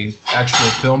by actual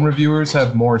film reviewers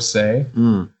have more say.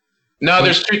 No,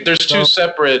 there's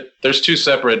two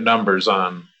separate numbers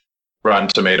on Rotten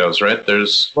Tomatoes, right?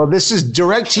 Well, this is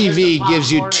DirecTV There's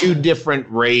gives you popcorn two and- different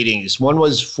ratings. One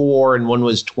was 4 and one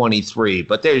was 23.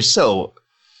 But they're so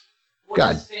God.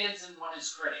 One is fans and one is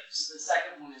critics. The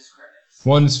second one is critics.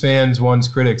 One's fans, one's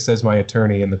critics, says my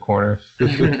attorney in the corner.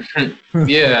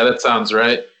 Yeah, that sounds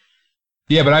right.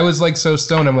 Yeah, but I was like so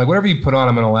stoned. I'm like, whatever you put on,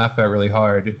 I'm gonna laugh at really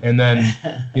hard. And then,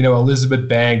 Elizabeth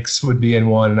Banks would be in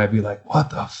one, and I'd be like, what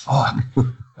the fuck?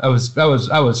 I was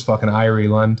fucking Irie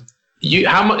Lund. You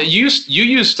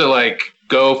used to like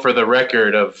go for the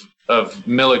record of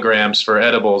milligrams for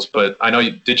edibles, but I know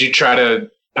did you try to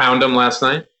pound them last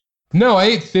night? No, I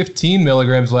ate 15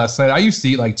 milligrams last night. I used to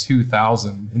eat like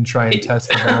 2,000 and try and test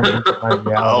the boundaries of my Oh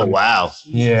reality. wow.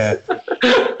 Yeah.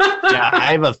 Yeah,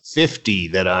 I have a 50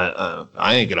 that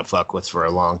I ain't gonna fuck with for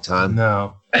a long time.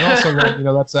 No. And also,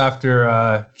 that's after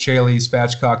Chaley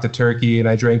spatchcocked a turkey, and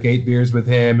I drank 8 beers with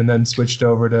him, and then switched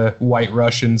over to White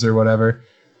Russians or whatever.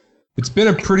 It's been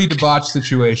a pretty debauched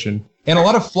situation, and a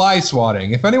lot of fly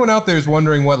swatting. If anyone out there is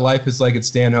wondering what life is like at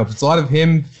Stanhope's, it's a lot of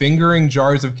him fingering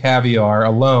jars of caviar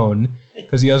alone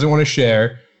because he doesn't want to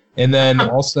share, and then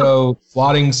also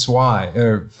swatting flies.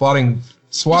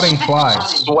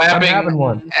 I'm having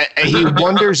one. He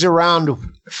wanders around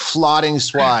floating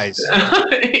swines.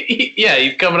 Yeah,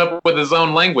 he's coming up with his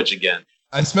own language again.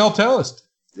 I smell toast.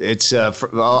 It's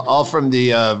all from the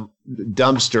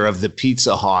dumpster of the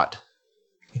Pizza Hut.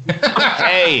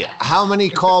 Hey, how many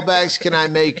callbacks can I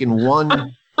make in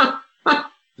one?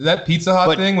 That Pizza Hut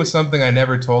But- thing was something I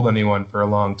never told anyone for a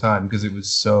long time because it was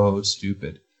so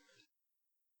stupid.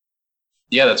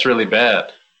 Yeah, that's really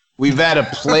bad. We've had a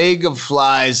plague of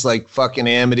flies like fucking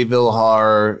Amityville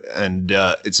Horror, and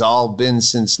it's all been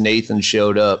since Nathan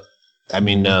showed up. I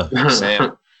mean,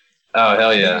 Sam. Oh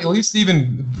hell yeah! At least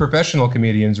even professional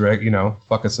comedians, right?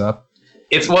 Fuck us up.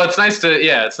 It's nice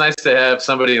to have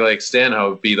somebody like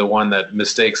Stanhope be the one that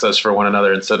mistakes us for one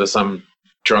another instead of some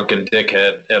drunken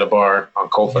dickhead at a bar on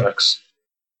Colfax.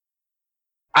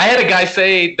 I had a guy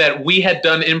say that we had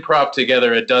done improv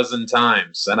together a dozen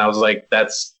times, and I was like,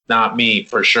 "That's not me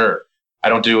for sure. I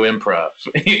don't do improv."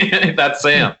 That's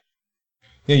Sam.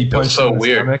 Yeah, you punch so him in the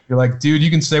weird. stomach. You're like, dude, you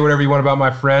can say whatever you want about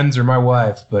my friends or my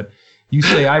wife, but you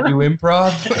say I do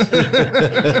improv?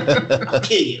 I'll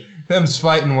kill you. Them's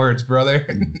fighting words, brother.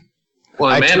 Well,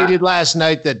 I man, tweeted last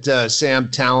night that Sam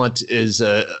Talent is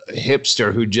a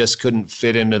hipster who just couldn't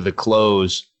fit into the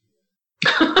clothes.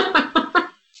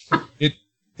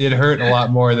 It hurt a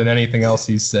lot more than anything else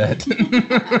he said.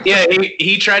 yeah,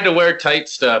 he tried to wear tight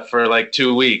stuff for like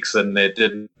 2 weeks, and it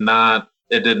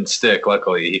didn't stick.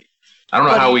 Luckily, I don't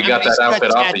know how we got that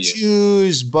outfit off of you.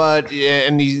 Tattoos,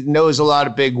 and he knows a lot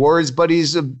of big words, but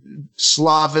he's a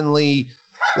slovenly.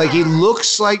 Like he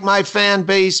looks like my fan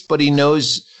base, but he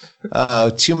knows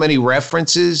too many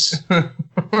references.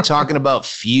 Talking about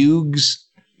fugues.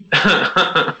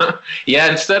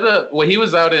 Yeah, he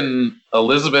was out in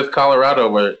Elizabeth, Colorado,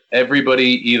 where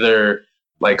everybody either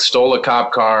like stole a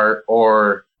cop car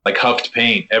or like huffed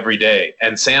paint every day,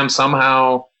 and Sam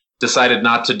somehow decided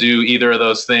not to do either of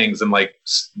those things and like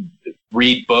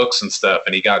read books and stuff,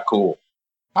 and he got cool.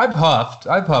 I've huffed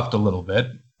a little bit.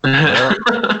 Kind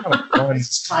of fun.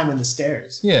 It's climbing the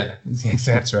stairs. Yeah,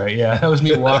 that's right. Yeah, that was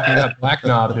me walking up Black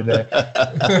Knob today.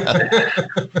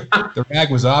 The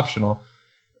rag was optional.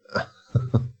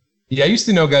 Yeah, I used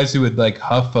to know guys who would like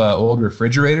huff old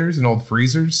refrigerators and old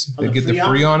freezers. They'd the get the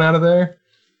Freon? Freon out of there.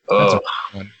 Oh,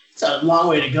 It's a long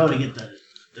way to go to get the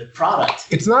product.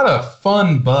 It's not a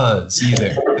fun buzz either.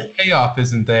 The payoff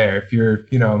isn't there. If you're,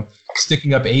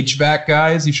 sticking up HVAC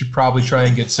guys, you should probably try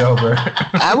and get sober.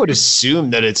 I would assume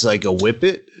that it's like a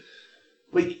whippet.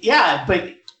 But yeah,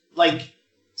 but like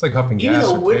It's like huffing even gas.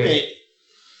 a or whippet,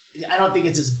 I don't think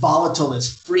it's as volatile as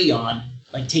Freon.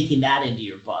 Like taking that into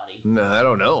your body. No, I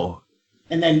don't know.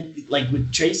 And then, like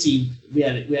with Tracy, we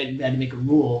had to make a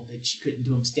rule that she couldn't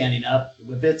do them standing up, the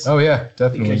whippets, Oh yeah,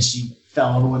 definitely. because she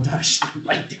fell over one time, she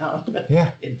right down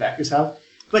Yeah. in Becker's house.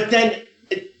 But then,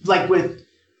 like with,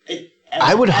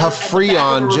 I would huff at the back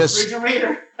of Freon a just-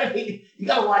 refrigerator. I mean, you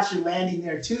gotta watch your landing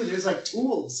there too. There's like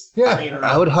tools. Yeah, laying around.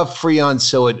 I would huff Freon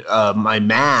so it my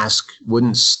mask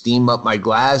wouldn't steam up my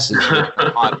glasses with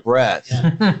hot breath.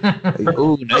 Yeah. Like,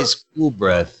 ooh, nice cool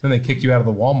breath. Then they kick you out of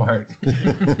the Walmart.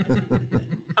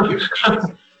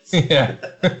 Yeah.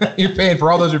 You're paying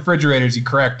for all those refrigerators you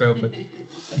cracked open.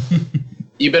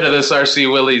 you've been to this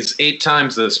RC Willie's 8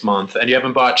 times this month, and you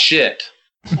haven't bought shit.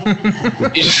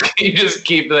 you just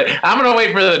keep I'm gonna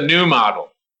wait for the new model.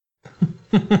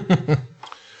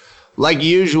 Like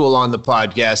usual on the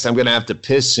podcast, I'm going to have to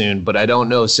piss soon, but I don't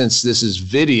know since this is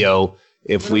video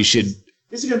if we should.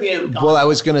 This is gonna be Well, I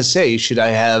was going to say, should I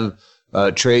have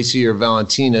Tracy or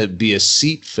Valentina be a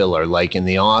seat filler like in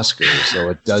the Oscars so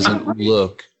it doesn't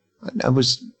look.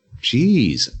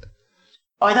 Jeez.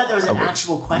 Oh, I thought that was an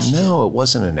actual question. No, it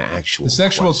wasn't an actual The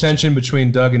sexual question. tension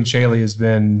between Doug and Shaylee has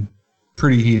been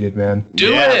pretty heated, man. Do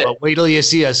Yeah, it. but wait till you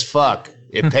see us fuck.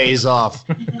 It pays off.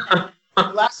 The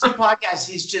last 2 podcasts,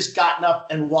 he's just gotten up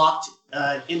and walked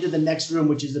into the next room,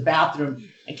 which is the bathroom,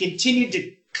 and continued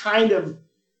to kind of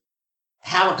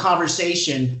have a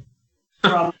conversation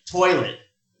from the toilet.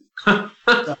 So,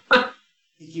 I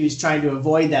think he was trying to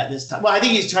avoid that this time. Well, I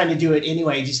think he's trying to do it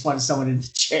anyway. He just wanted someone in the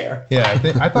chair. Yeah,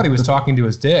 I thought he was talking to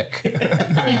his dick.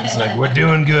 He's like, "We're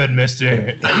doing good,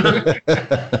 mister."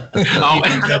 Oh,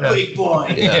 Who's a big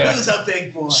boy? Yeah. Who's a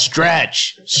big boy?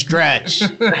 Stretch.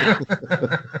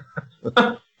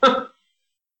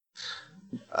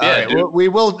 All Yeah, right,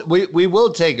 dude. well, we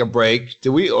will take a break.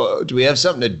 Do we have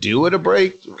something to do at a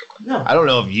break? No. I don't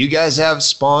know if you guys have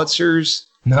sponsors.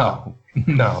 No.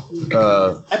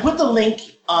 I put the link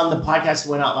on the podcast that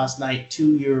went out last night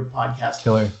to your podcast,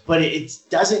 Killer. but it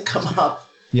doesn't come up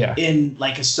Yeah. in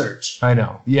like a search. I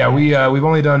know. Yeah, we've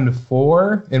only done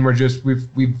 4, and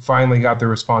we've finally got the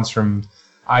response from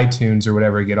iTunes or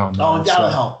whatever to get on. Oh, there, that'll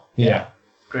so, help. Yeah.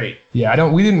 Great. Yeah,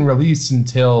 we didn't release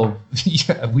until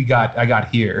I got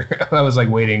here. I was like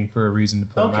waiting for a reason to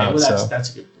put Okay, them out. well So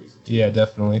that's a good reason. yeah,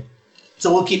 definitely.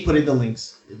 So we'll keep putting the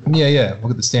links. Yeah.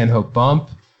 Look at the Stanhope bump.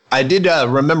 I did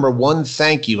remember one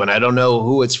thank you, and I don't know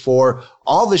who it's for.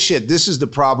 All the shit. This is the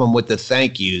problem with the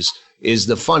thank yous. Is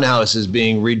the funhouse is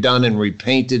being redone and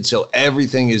repainted, so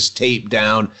everything is taped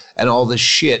down, and all the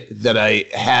shit that I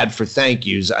had for thank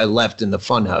yous I left in the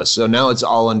funhouse. So now it's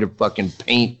all under fucking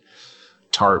paint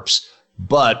tarps.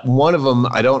 But one of them,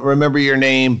 I don't remember your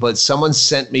name, but someone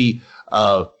sent me.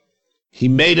 He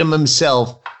made them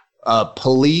himself.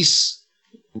 Police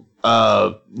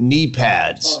knee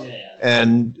pads, Oh, yeah.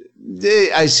 and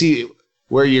I see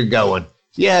where you're going.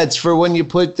 Yeah, it's for when you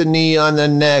put the knee on the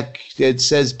neck. It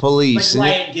says police.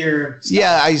 Like And riot gear. Stuff.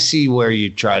 yeah, I see where you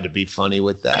try to be funny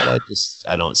with that.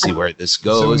 I don't see where this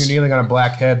So when goes. you're kneeling on a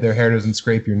black head, their hair doesn't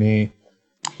scrape your knee.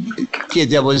 Yeah,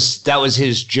 that was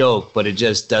his joke, but it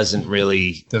just doesn't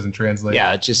really. Doesn't translate.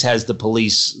 Yeah, it just has the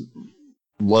police It's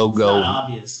logo. not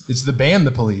obvious. It's the band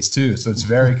The Police too, so it's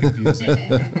very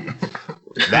confusing.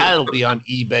 That'll be on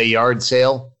eBay yard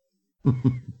sale.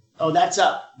 Oh, that's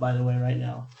up, by the way, right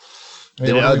now.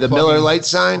 Hey, what are we The plugging? Miller Lite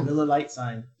sign Miller Lite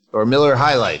sign. or Miller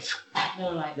High Life. No,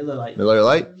 like, Miller Lite. Miller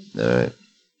Lite. All right.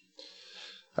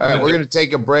 All right, we're gonna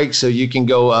take a break so you can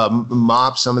go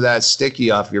mop some of that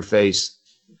sticky off your face.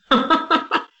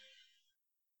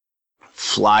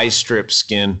 Fly strip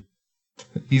skin.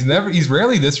 He's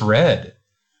rarely this red.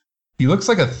 He looks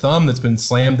like a thumb that's been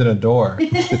slammed in a door. turn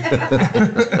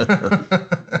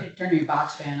your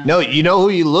box fan on. No, you know who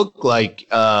you look like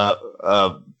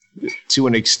to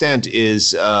an extent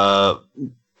is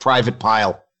Private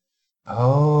Pile.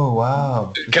 Oh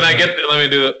wow. Can I get? Let me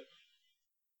do it.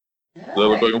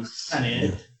 Kind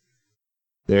of.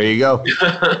 There you go.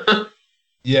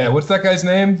 Yeah, what's that guy's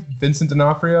name? Vincent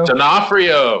D'Onofrio?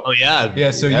 D'Onofrio. Oh yeah.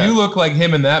 Yeah, so you look like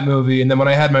him in that movie, and then when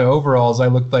I had my overalls, I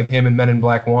looked like him in Men in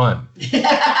Black 1.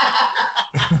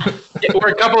 Yeah, we're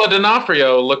a couple of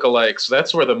D'Onofrio lookalikes.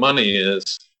 That's where the money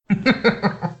is.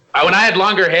 When I had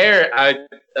longer hair,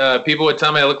 people would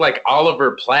tell me I look like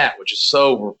Oliver Platt, which is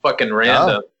so fucking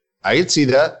random. I could see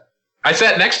that. I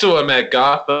sat next to him at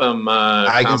Gotham.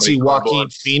 I can see Joaquin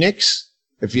Phoenix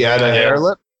if you had a hair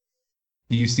lip.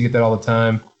 You used to get that all the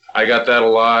time. I got that a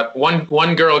lot.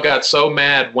 One girl got so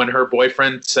mad when her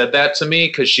boyfriend said that to me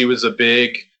because she was a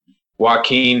big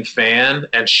Joaquin fan,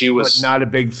 and she was But not a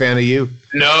big fan of you.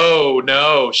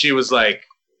 no. She was like,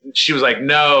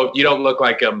 no, you don't look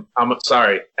like him. I'm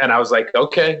sorry. And I was like,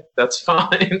 okay, that's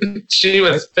fine. She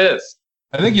was pissed.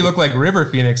 I think you look like River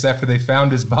Phoenix after they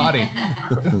found his body.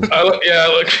 I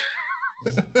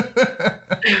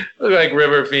look like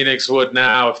River Phoenix would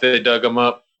now if they dug him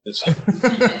up.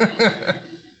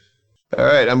 All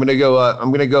right, I'm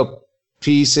gonna go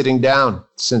pee sitting down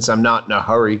since I'm not in a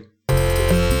hurry.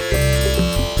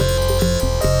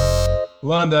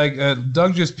 Lund,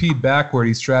 Doug just peed backward.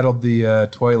 He straddled the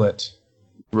toilet.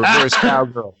 Reverse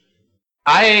cowgirl.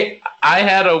 I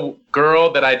had a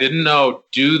girl that I didn't know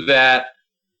do that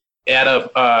at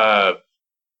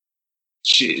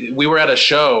we were at a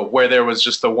show where there was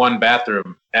just the one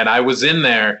bathroom, and I was in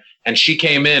there, and she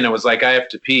came in and was like, I have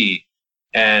to pee,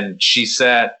 and she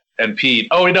sat and peed.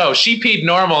 Oh no, she peed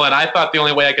normal, and I thought the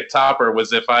only way I could top her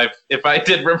was if I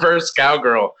did reverse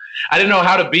cowgirl. I didn't know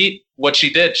how to beat what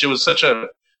she did. She was such a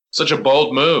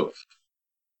bold move.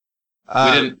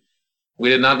 We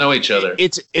did not know each other.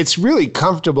 It's really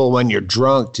comfortable when you're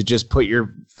drunk to just put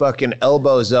your fucking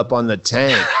elbows up on the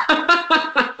tank.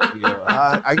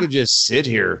 I could just sit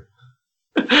here.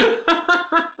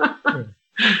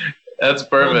 That's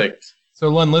perfect. So,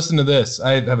 Lund, listen to this.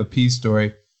 I have a pee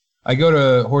story. I go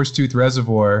to Horsetooth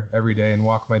Reservoir every day and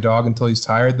walk my dog until he's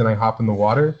tired. Then I hop in the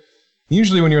water.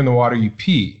 Usually when you're in the water, you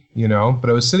pee, But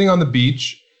I was sitting on the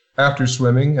beach after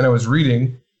swimming, and I was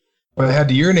reading. But I had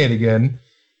to urinate again.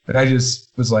 And I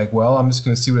just was like, well, I'm just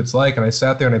going to see what it's like. And I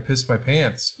sat there and I pissed my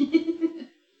pants.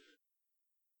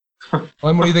 Lund,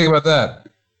 what do you think about that?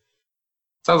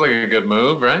 Sounds like a good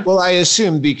move, right? Well, I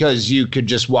assume because you could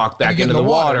just walk back into the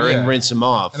water and rinse them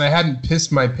off. And I hadn't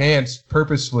pissed my pants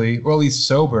purposefully, or at least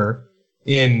sober,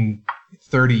 in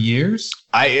 30 years.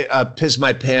 I pissed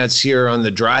my pants here on the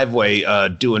driveway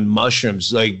doing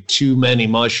mushrooms, like too many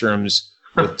mushrooms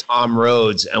with Tom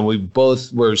Rhodes, and we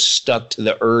both were stuck to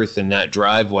the earth in that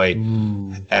driveway.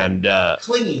 Ooh. And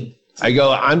Clinging. I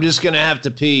go, I'm just going to have to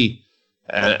pee.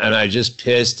 And I just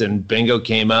pissed, and Bingo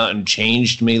came out and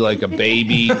changed me like a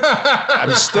baby.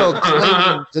 I'm still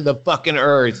clinging to the fucking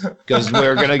earth because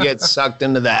we're going to get sucked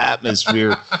into the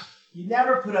atmosphere. You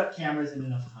never put up cameras in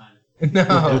enough time.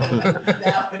 No.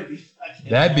 That would be fucking...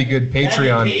 That'd be good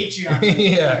Patreon.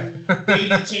 Yeah.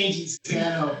 Baby changing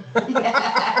Stanhope.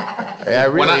 I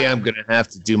really am going to have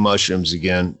to do mushrooms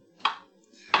again.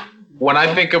 When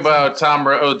I think about Tom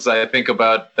Rhodes, I think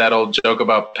about that old joke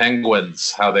about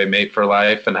penguins, how they mate for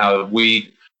life, and how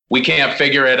we can't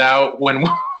figure it out when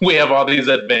we have all these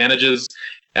advantages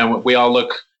and we all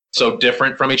look so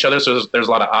different from each other. So there's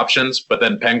a lot of options, but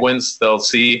then penguins, they'll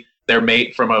see their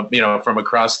mate from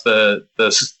across the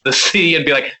sea and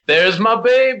be like, "There's my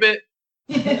baby."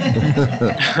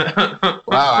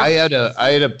 Wow, I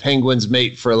had a penguins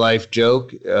mate for life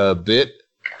joke bit,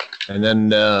 and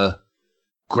then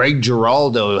Greg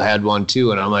Giraldo had one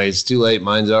too, and I'm like, it's too late.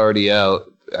 Mine's already out.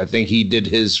 I think he did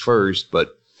his first,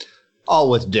 but all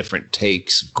with different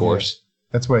takes, of course. Yeah.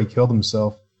 That's why he killed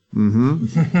himself.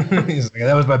 Mm-hmm. He's like,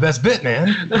 that was my best bit,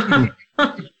 man.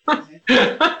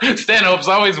 Stanhope's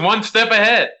always one step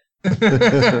ahead.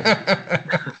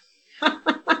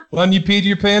 Lund, you peed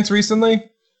your pants recently?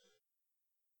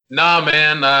 Nah,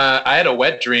 man. I had a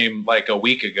wet dream like a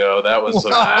week ago. That was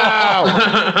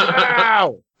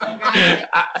Wow.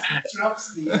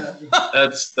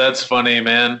 That's funny,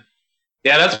 man.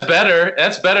 Yeah, that's better.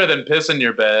 That's better than pissing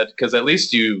your bed because at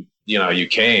least you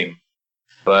came.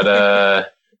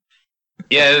 But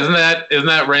yeah, isn't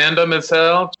that random as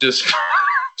hell? Just.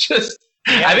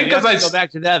 Yeah, I think because I go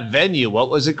back to that venue. What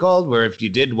was it called? Where if you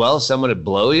did well, someone would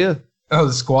blow you. Oh,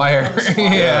 the Squire.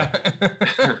 Yeah.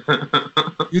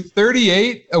 You're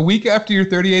 38. A week after your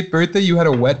 38th birthday, you had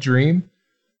a wet dream.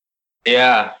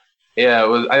 Yeah. It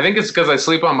was. I think it's because I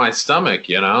sleep on my stomach.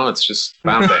 It's just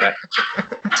bound to.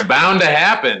 It's bound to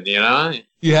happen.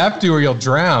 You have to, or you'll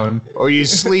drown. Or you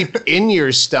sleep in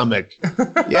your stomach.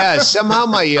 Yeah. Somehow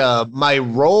my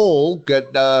roll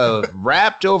got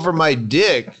wrapped over my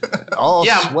dick, all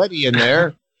sweaty in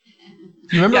there.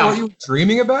 Do you remember what you were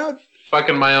dreaming about?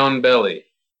 Fucking my own belly.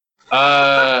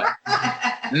 No,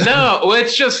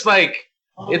 it's just like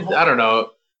I don't know.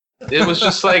 It was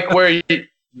just like where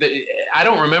I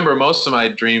don't remember most of my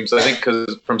dreams. I think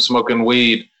because from smoking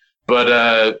weed, but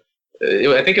I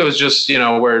think it was just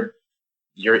where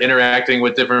you're interacting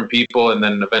with different people, and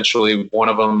then eventually one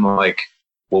of them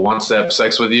wants to have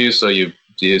sex with you, so you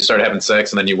So you started having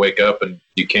sex, and then you wake up and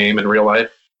you came in real life.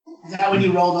 Is that when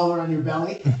you rolled over on your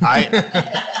belly?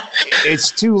 It's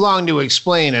too long to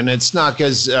explain, and it's not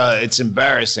because it's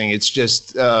embarrassing. It's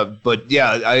just, but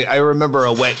yeah, I remember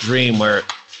a wet dream where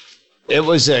it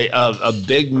was a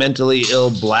big mentally ill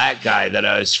black guy that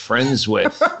I was friends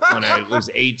with when I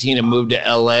was 18 and moved to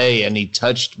LA, and he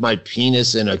touched my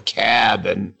penis in a cab,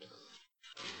 and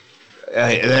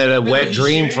I had a wet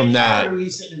dream from that. Or were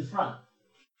you sitting in front?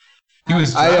 He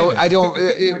was. I don't.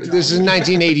 This is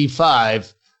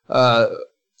 1985.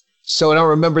 So I don't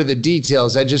remember the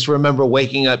details. I just remember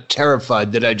waking up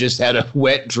terrified that I just had a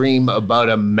wet dream about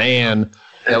a man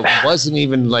that wasn't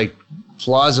even like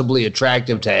plausibly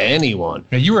attractive to anyone.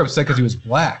 Now, you were upset because he was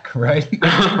black, right?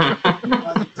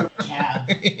 Cab.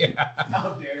 Yeah.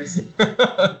 How embarrassing.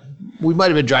 We might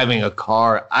have been driving a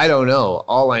car. I don't know.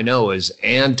 All I know is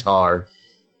Antar,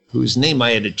 whose name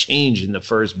I had to change in the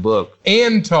first book.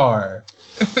 Antar.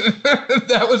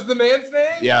 That was the man's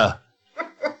name? Yeah.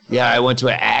 Yeah, I went to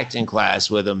an acting class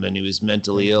with him, and he was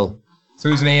mentally ill. So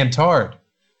he was an Antard.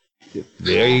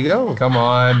 There you go. Come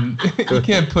on. You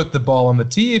can't put the ball on the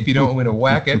tee if you don't want me to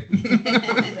whack it.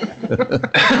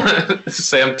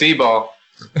 Sam T-ball.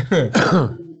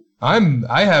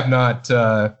 I have not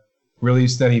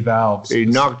released any valves. A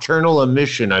nocturnal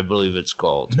emission, I believe it's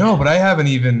called. No, but I haven't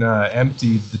even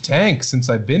emptied the tank since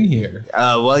I've been here.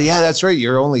 Well, yeah, that's right.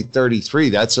 You're only 33.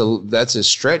 That's a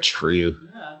stretch for you.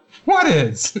 What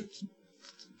is?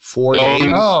 4 days.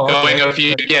 Going okay.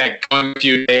 a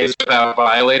few days without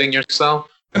violating yourself.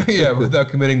 Yeah, without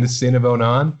committing the sin of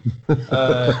Onan.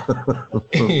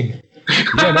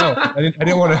 Yeah, no, I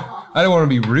didn't want to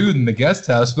be rude in the guest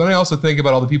house, but then I also think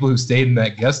about all the people who stayed in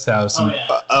that guest house. And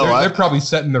they're probably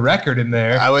setting the record in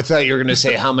there. I thought you were going to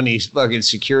say how many fucking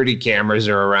security cameras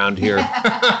are around here.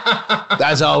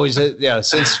 That's always it. Yeah,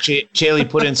 since Chaley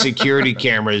put in security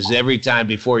cameras every time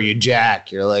before you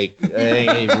jack, you're like,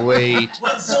 hey, wait.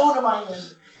 What zone am I in?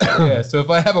 Yeah, so if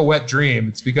I have a wet dream,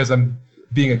 it's because I'm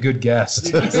being a good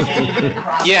guest.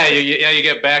 Yeah, you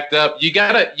get backed up. You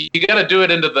gotta do it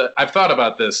into the. I've thought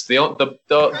about this.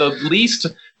 The least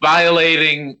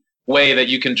violating way that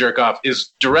you can jerk off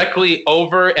is directly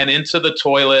over and into the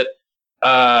toilet,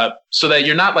 so that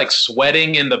you're not like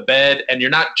sweating in the bed and you're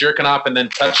not jerking off and then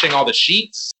touching all the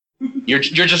sheets. You're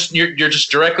just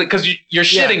directly because you're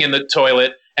shitting in the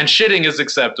toilet, and shitting is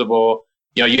acceptable.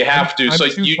 You know, you have to. I'm so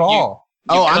too tall.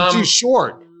 I'm too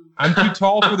short. I'm too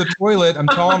tall for the toilet. I'm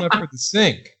tall enough for the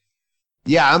sink.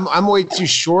 Yeah, I'm way too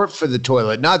short for the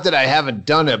toilet. Not that I haven't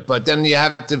done it, but then you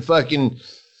have to fucking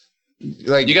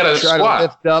like you gotta try squat. to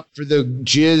lift up for the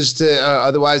jizz to.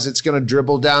 Otherwise, it's gonna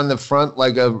dribble down the front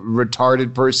like a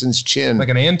retarded person's chin. Like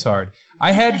an Antard.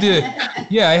 I had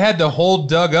to hold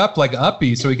Doug up like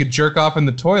Uppy so he could jerk off in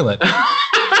the toilet.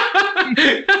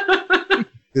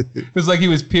 It was like he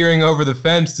was peering over the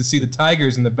fence to see the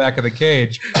tigers in the back of the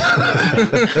cage.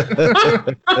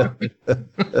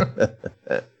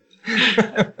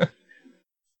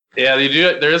 Yeah,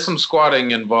 there is some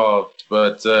squatting involved,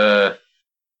 but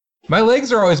my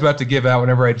legs are always about to give out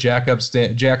whenever I jack off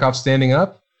standing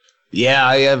up. Yeah,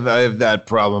 I have that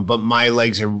problem, but my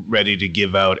legs are ready to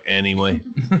give out anyway.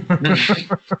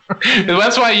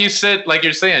 That's why you sit, like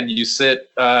you're saying, you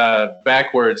sit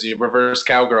backwards, you reverse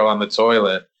cowgirl on the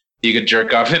toilet. You could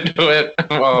jerk off into it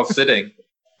while sitting.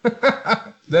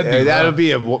 That would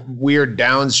be a weird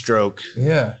downstroke.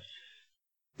 Yeah.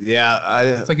 Yeah,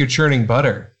 it's like you're churning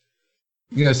butter.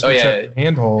 You gotta switch up your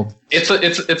handhold. It's a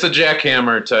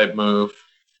jackhammer type move.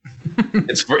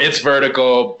 It's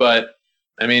vertical, but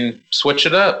I mean, switch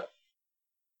it up.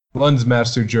 Lund's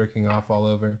master jerking off all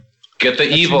over. Get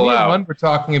the evil out. Lund were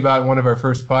talking about in one of our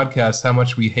first podcasts how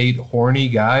much we hate horny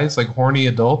guys, like horny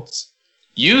adults.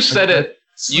 You said it.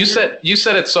 You said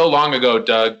it so long ago,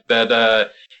 Doug,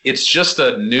 that it's just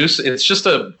a noose. It's just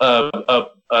a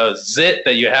zit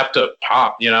that you have to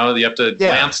pop. You know, you have to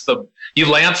lance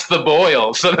the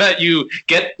boil so that you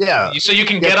get so you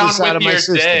can get on with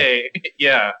your day.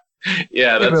 Yeah.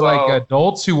 Yeah, that's like all.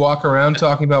 Adults who walk around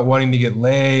talking about wanting to get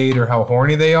laid or how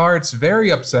horny they are. It's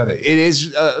very upsetting. It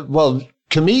is. Well,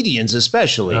 comedians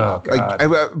especially. Oh, God.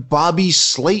 Like Bobby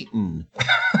Slayton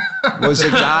was a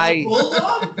guy.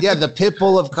 Yeah, the pit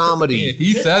bull of comedy.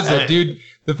 He says it, dude.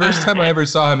 The first time I ever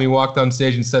saw him, he walked on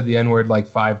stage and said the N-word like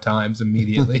 5 times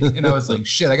immediately, and I was like,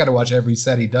 "Shit, I got to watch every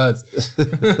set he does."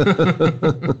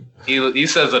 He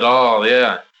says it all,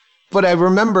 yeah. But I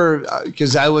remember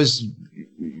because I was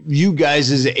you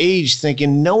guys' age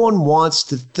thinking no one wants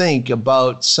to think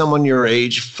about someone your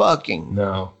age fucking.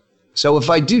 No. So if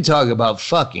I do talk about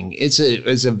fucking, it's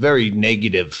a very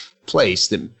negative place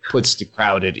that puts the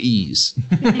crowd at ease.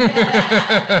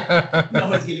 No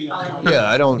one's giving up. Yeah,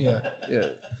 I don't. Yeah.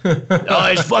 Yeah. Oh,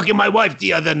 I was fucking my wife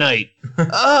the other night.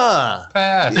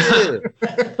 Pass. Yeah.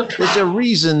 There's a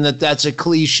reason that's a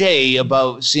cliche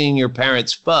about seeing your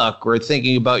parents fuck or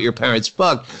thinking about your parents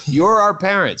fuck. You're our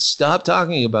parents. Stop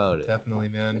talking about it. Definitely,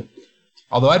 man.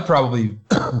 Although I'd probably,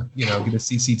 get a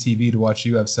CCTV to watch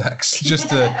you have sex,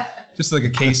 just like a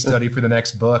case study for the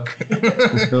next book.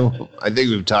 I think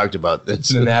we've talked about this.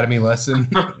 It's an anatomy lesson.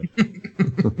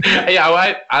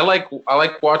 Yeah, I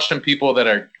like watching people that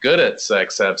are good at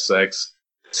sex have sex.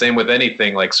 Same with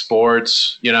anything like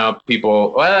sports,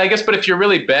 people. Well, I guess, but if you're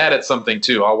really bad at something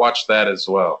too, I'll watch that as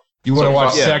well. You want to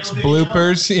watch yeah. sex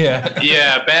bloopers? Yeah.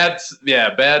 Yeah,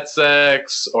 bad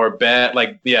sex or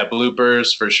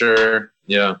bloopers for sure.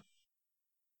 Yeah.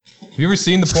 Have you ever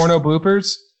seen the porno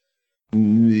bloopers?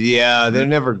 Yeah, they're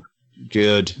never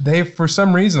good. They, for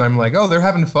some reason, I'm like, oh, they're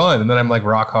having fun, and then I'm like,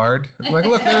 rock hard. I'm like,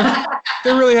 look,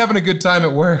 they're really having a good time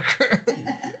at work.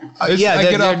 Yeah,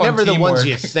 they're never the ones teamwork.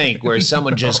 you think, where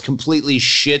someone just completely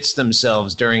shits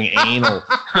themselves during anal.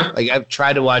 Like, I've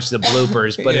tried to watch the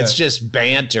bloopers, but it's just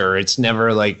banter. It's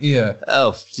never like, Yeah.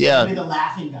 oh, yeah. Maybe the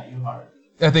laughing got you hard.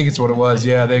 I think it's what it was.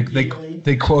 Yeah,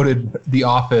 they quoted The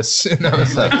Office, and I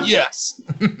was like, yes.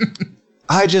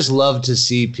 I just love to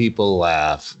see people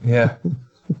laugh. Yeah.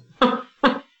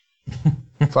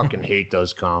 Fucking hate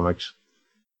those comics.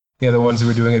 Yeah, the ones who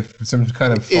were doing it for some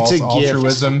kind of false It's a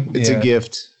altruism. gift. It's Yeah. a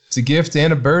gift. It's a gift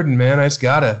and a burden, man. I just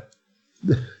gotta.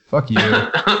 Fuck you.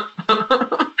 I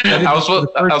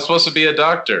was supposed to be a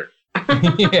doctor.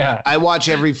 Yeah. I watch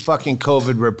every fucking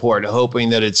COVID report hoping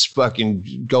that it's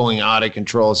fucking going out of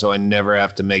control so I never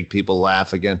have to make people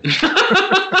laugh again.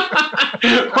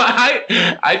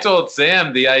 I told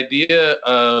Sam the idea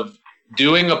of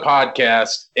doing a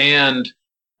podcast and,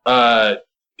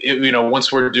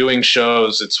 once we're doing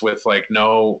shows, it's with like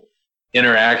no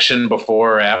interaction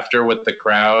before or after with the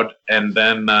crowd. And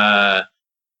then,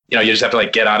 you just have to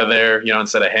like get out of there,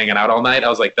 instead of hanging out all night. I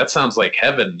was like, that sounds like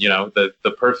heaven,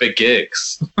 the perfect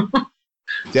gigs.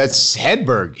 That's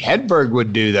Hedberg. Hedberg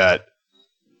would do that.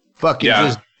 Fucking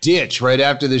just ditch right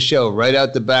after the show, right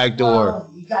out the back door.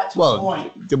 Well, you got to a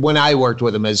point. When I worked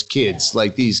with him as kids,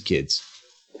 like these kids.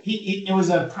 It was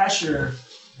a pressure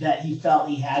that he felt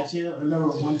he had to. I remember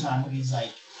one time when he's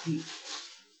like,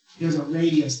 there was a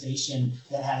radio station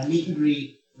that had a meet and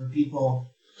greet for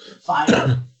people,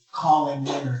 5 call-in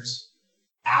winners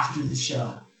after the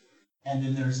show. And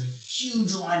then there was a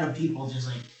huge line of people just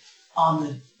like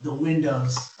on the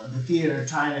windows of the theater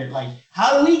trying to like,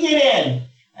 how do we get in?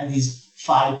 And these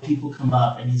 5 people come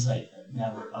up and he's like,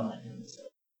 never, I'm not doing this.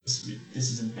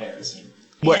 This is embarrassing.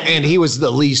 Well, and he was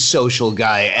the least social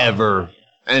guy ever.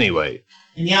 Anyway.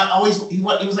 And he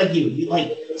was like you.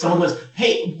 Like someone goes,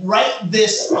 hey, write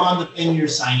this on the thing you're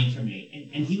signing for me.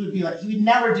 And he would be like, he would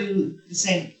never do the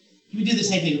same. He would do the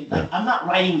same thing. Like, I'm not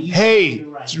writing what you Hey, to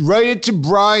write. write it to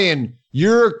Brian.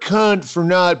 You're a cunt for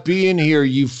not being here,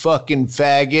 you fucking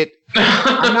faggot.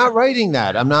 I'm not writing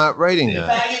that.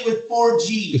 Faggot with 4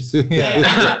 G's.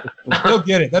 Yeah. He'll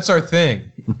get it. That's our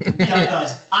thing. He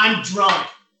goes, I'm drunk.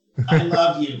 I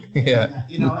love you. Yeah.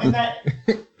 And that.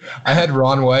 I had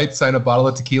Ron White sign a bottle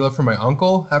of tequila for my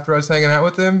uncle after I was hanging out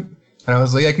with him. And I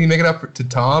was like, yeah, can you make it up to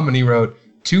Tom? And he wrote,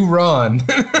 to Ron.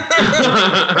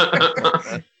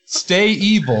 Stay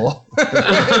evil.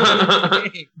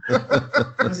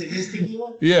 Was it his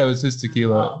tequila? Yeah, it was his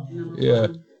tequila. Oh, Yeah.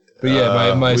 But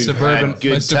yeah, my we've suburban had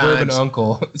good times.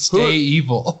 uncle, stay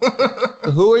evil.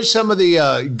 Who are some of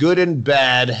the good and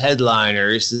bad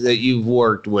headliners that you've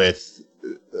worked with?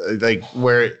 Like,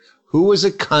 who was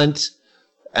a cunt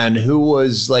and who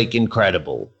was, like,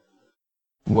 incredible?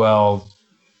 Well,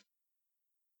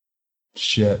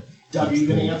 shit. Doug, are you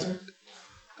going to answer?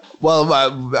 Well,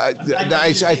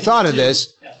 I thought of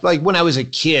this. Like, when I was a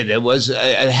kid,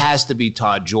 it has to be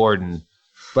Todd Jordan.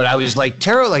 But I was like,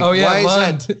 Tara, like, Oh, yeah, why is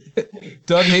Lund. that?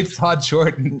 Doug hates Todd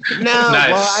Jordan. No,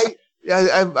 Nice.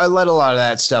 well, I let a lot of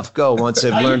that stuff go once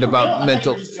I've learned about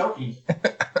mental. I was joking.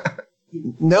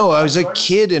 No, I was a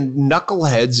kid in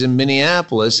Knuckleheads in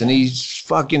Minneapolis, and he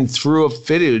fucking threw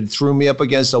me up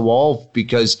against a wall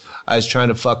because I was trying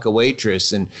to fuck a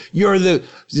waitress. And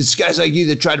this guy's like you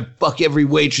that try to fuck every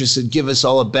waitress and give us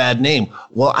all a bad name.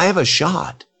 Well, I have a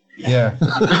shot. Yeah.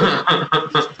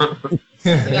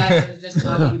 The guy was just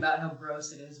talking about how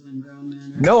gross it is when grown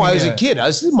men are. No, I was Yeah. a kid. I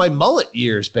was in my mullet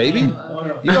years, baby.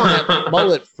 Okay. You don't have a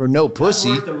mullet for no pussy.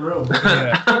 Worth the room.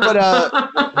 Yeah. But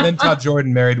And then Todd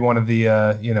Jordan married one of the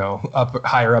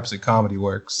higher ups at Comedy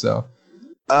Works. So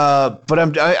But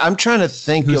I'm trying to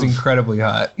think Who's of incredibly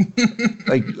hot.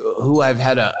 like who I've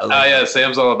had a Oh yeah,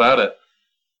 Sam's all about it.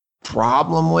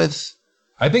 problem with.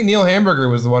 I think Neil Hamburger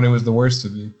was the one who was the worst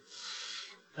of you.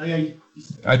 Oh, yeah,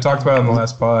 I talked about it on the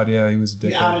last pod. Yeah, he was a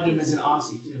you outed dickhead. him as an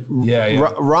Aussie, too. Yeah,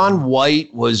 yeah. Ron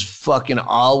White was fucking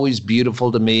always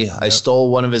beautiful to me. I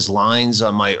stole one of his lines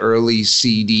on my early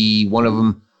CD. One of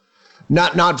them,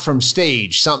 not from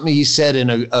stage. Something he said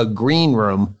in a green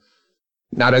room.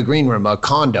 Not a green room, a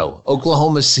condo,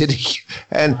 Oklahoma City.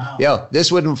 And,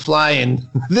 this wouldn't fly in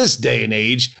this day and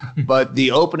age. But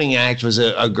the opening act was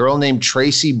a girl named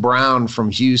Tracy Brown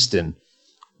from Houston.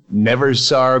 Never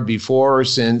saw her before or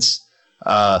since.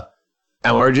 And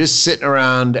we're just sitting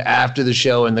around after the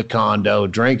show in the condo,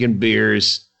 drinking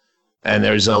beers. And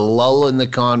there's a lull in the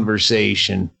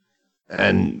conversation.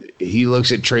 And he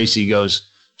looks at Tracy, goes,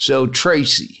 "So,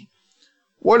 Tracy,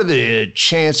 what are the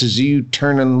chances of you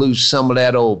turning loose some of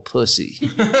that old pussy?"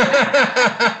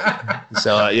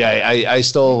 So, I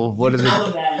stole one of You told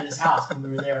him the... that in his house when we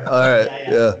were there. All right,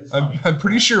 yeah. It was funny. I'm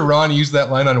pretty sure Ron used that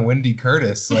line on Wendy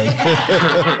Curtis like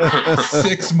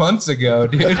 6 months ago,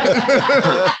 dude.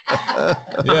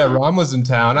 Yeah, Ron was in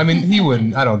town. I mean, he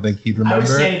wouldn't. I don't think he'd I was remember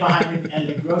standing it. behind him at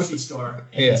the grocery store,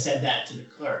 and Yeah. he said that to the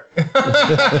clerk.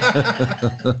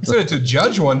 He said it to a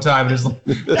judge one time in his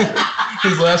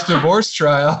last divorce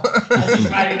trial. I was just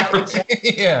writing up the check.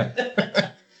 Yeah.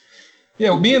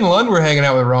 Yeah, me and Lund were hanging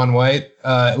out with Ron White,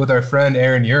 with our friend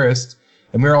Aaron Urist,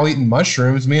 and we were all eating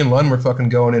mushrooms. Me and Lund were fucking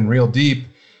going in real deep,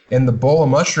 and the bowl of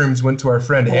mushrooms went to our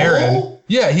friend Aaron. Bowl?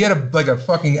 Yeah, he had a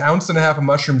fucking ounce and a half of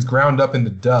mushrooms ground up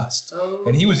into dust,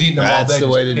 and he was eating them all That's day, the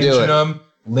just way to do pinching it. them,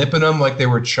 lipping them like they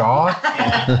were chaw.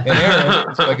 And Aaron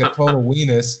was like a total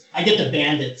weenus. I get the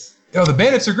bandits. Oh, the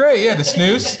bandits are great. Yeah, the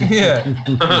snooze. Yeah.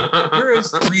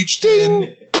 Urist reached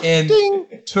in and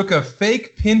took a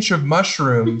fake pinch of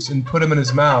mushrooms and put them in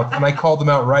his mouth. And I called him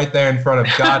out right there in front of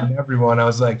God and everyone. I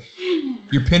was like,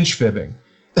 "You're pinch fibbing."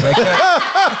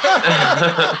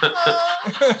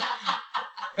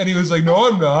 And he was like, "No,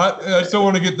 I'm not. I just don't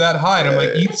want to get that high." And I'm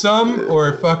like, "Eat some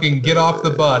or fucking get off the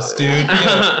bus, dude."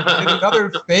 Yeah. Did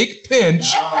another fake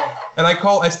pinch. And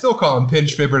I still call him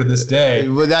pinch fibber to this day.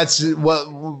 Well, that's what...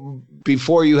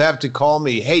 Before you have to call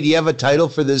me, "Hey, do you have a title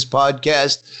for this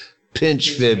podcast?"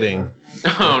 Pinch fibbing.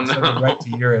 Oh Send it no. right to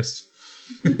Urist,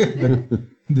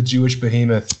 the Jewish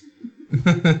behemoth.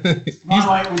 Ron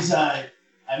White was,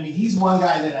 he's one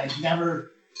guy that I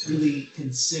never really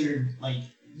considered, like,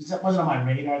 that wasn't on my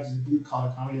radar as a blue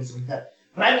collar comedy and stuff like that.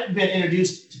 But I've been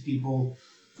introduced to people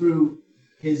through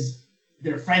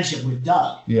their friendship with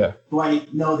Doug, Yeah, who I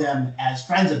know them as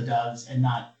friends of Doug's and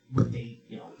not what they,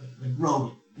 like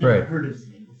Rogan. Never Right. heard of his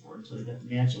name before until they got the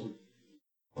mansion. We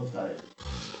both got it.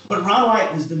 But Ron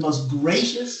White was the most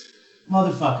gracious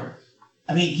motherfucker.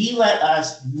 I mean, he let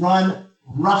us run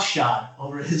roughshod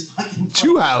over his fucking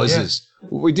Two houses.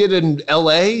 We did in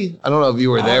L.A. I don't know if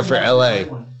you were there for L.A.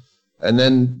 And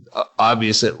then,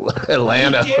 obviously,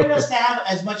 Atlanta. He dared us to have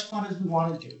as much fun as we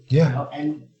wanted to. Yeah.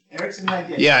 And Erickson and I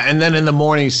did. Yeah, and then in the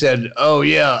morning said, "Oh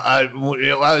yeah, I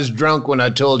was drunk when I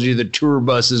told you the tour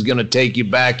bus is going to take you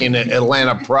back into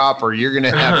Atlanta proper. You're going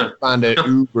to have to find an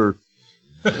Uber."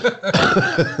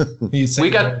 we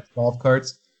got golf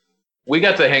carts. We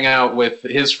got to hang out with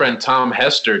his friend Tom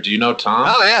Hester. Do you know Tom?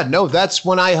 Oh yeah, no, that's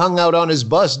when I hung out on his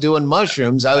bus doing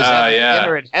mushrooms. I was having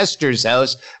dinner at Hester's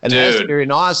house, and Dude. Hester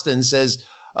in Austin says,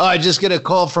 "Oh, I just get a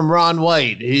call from Ron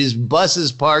White. His bus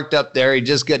is parked up there. He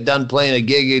just got done playing a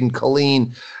gig in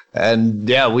Colleen." And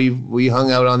yeah, we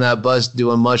hung out on that bus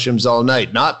doing mushrooms all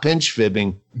night, not pinch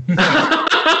fibbing.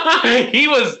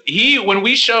 When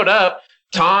we showed up,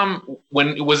 Tom,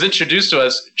 when was introduced to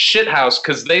us, shithouse,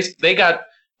 because they got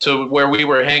to where we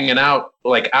were hanging out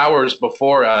like hours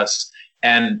before us,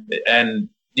 and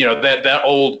that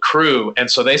old crew,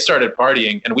 and so they started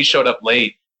partying, and we showed up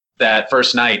late that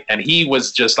first night, and he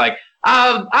was just like,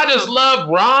 I just love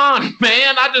Ron,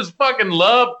 man. I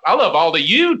love all of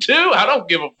you too. I don't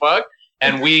give a fuck.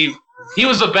 And he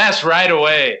was the best right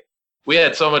away. We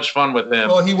had so much fun with him.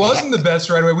 Well, he wasn't the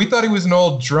best right away. We thought he was an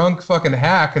old drunk fucking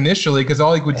hack initially because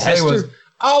all he would say was,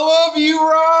 "I love you,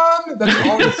 Ron." That's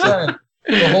all he said.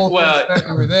 The whole first night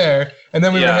we were there. And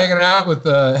then we were hanging out with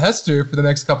Hester for the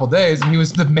next couple of days, and he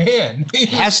was the man.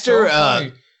 Hester,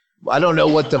 I don't know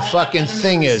what the fucking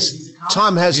thing is.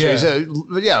 Tom Hester is a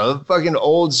fucking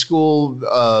old school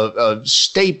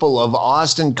staple of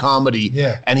Austin comedy.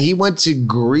 Yeah. And he went to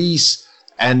Greece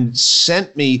and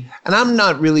sent me, and I'm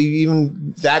not really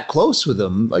even that close with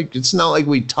him. Like, it's not like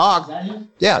we talk. Is that him?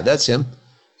 Yeah, that's him.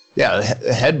 Yeah,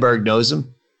 Hedberg knows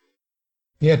him.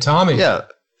 Yeah, Tommy. Yeah.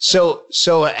 So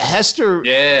Hester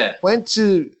went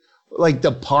to like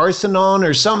the Parthenon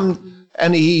or something.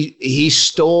 And he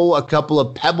stole a couple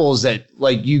of pebbles that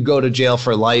like you go to jail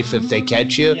for life if they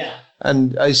catch you. Yeah.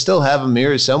 And I still have them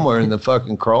here somewhere in the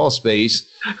fucking crawl space.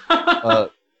 And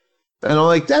I'm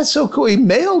like, that's so cool. He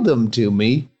mailed them to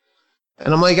me.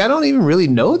 And I'm like, I don't even really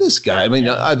know this guy. I mean,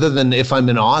 other than if I'm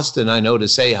in Austin, I know to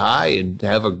say hi and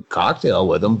have a cocktail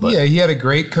with him. But Yeah, he had a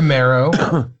great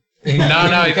Camaro. No, he's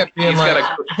got a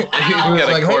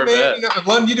Corvette. Hey, man,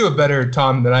 Lund, you do a better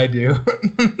Tom than I do.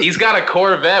 He's got a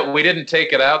Corvette. We didn't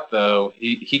take it out though.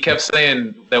 He kept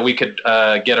saying that we could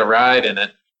get a ride in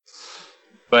it,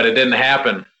 but it didn't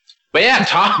happen. But yeah,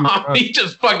 Tom, he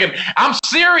just fucking. I'm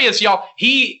serious, y'all.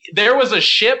 There was a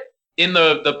ship in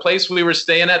the place we were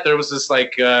staying at. There was this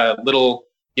like little,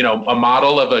 a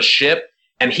model of a ship,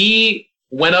 and he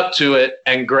went up to it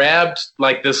and grabbed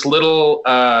like this little.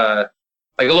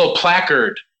 Like a little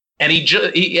placard, and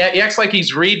he acts like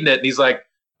he's reading it, and he's like,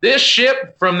 "This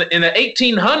ship in the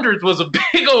 1800s was a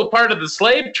big old part of the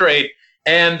slave trade,"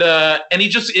 and he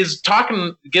just is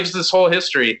talking, gives this whole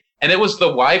history, and it was the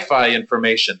Wi-Fi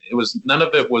information. It was none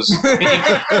of it was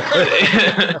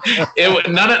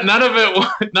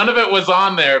none of it was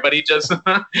on there, but he just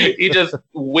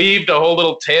weaved a whole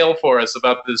little tale for us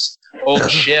about this old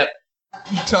ship.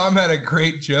 Tom had a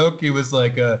great joke. He was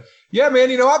like, yeah,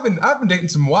 man, I've been dating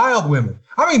some wild women.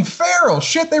 I mean, feral.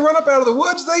 Shit, they run up out of the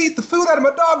woods. They eat the food out of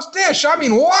my dog's dish. I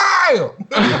mean, wild.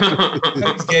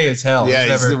 He's gay as hell. yeah,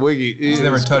 He's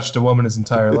never touched a woman his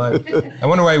entire life. I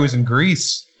wonder why he was in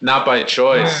Greece. Not by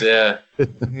choice, yeah.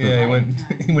 Yeah, he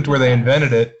went to where they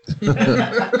invented it.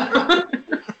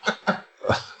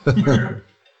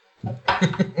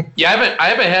 Yeah, I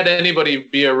haven't had anybody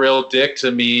be a real dick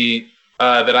to me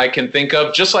that I can think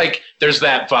of. Just like there's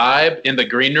that vibe in the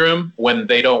green room when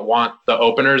they don't want the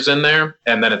openers in there,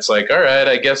 and then it's like, all right,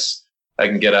 I guess I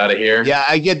can get out of here. Yeah,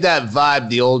 I get that vibe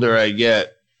the older I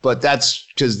get, but that's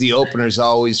because the opener's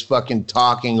always fucking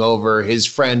talking over his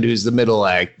friend who's the middle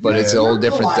act, but it's a whole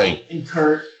different thing. And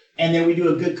Kurt, and then we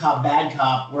do a good cop, bad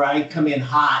cop, where I come in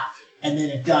hot, and then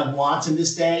if Doug wants him to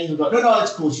stay, he'll go, no,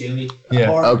 that's cool, Shaley.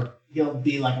 Yeah. Or he'll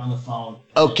be like on the phone.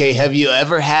 Okay, have you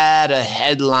ever had a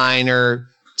headliner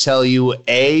tell you,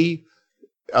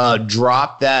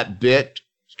 drop that bit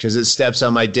because it steps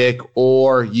on my dick,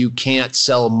 or you can't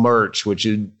sell merch, which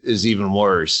is even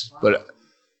worse? But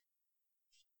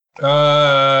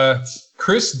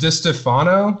Chris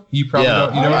DiStefano, you probably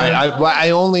don't. You know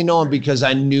I only know him because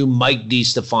I knew Mike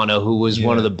DiStefano, who was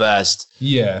one of the best.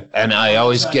 Yeah. And I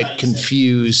always get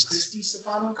confused. Chris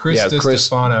DiStefano? Chris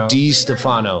DiStefano.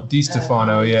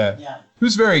 DiStefano, yeah.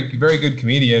 Who's very, very good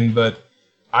comedian, but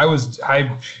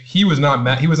he was not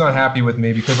happy with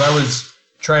me because I was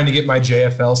trying to get my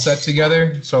JFL set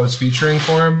together, so I was featuring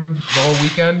for him the whole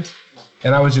weekend,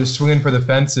 and I was just swinging for the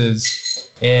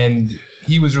fences, and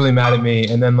he was really mad at me.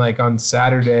 And then like on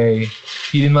Saturday,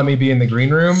 he didn't let me be in the green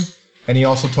room, and he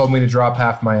also told me to drop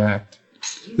half my act.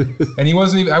 And he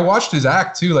wasn't even. I watched his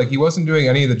act too. Like he wasn't doing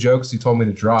any of the jokes he told me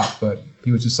to drop, but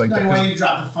he was just like. I wanted you to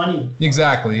drop the funny.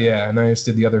 Exactly, yeah. And I just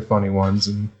did the other funny ones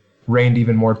and rained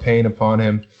even more pain upon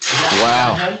him.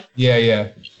 Wow. Yeah.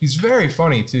 He's very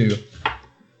funny too.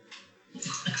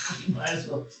 Might as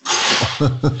well.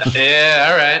 Yeah,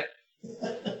 all right.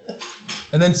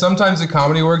 And then sometimes at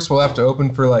Comedy Works, we'll have to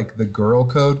open for like the Girl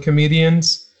Code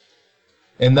comedians,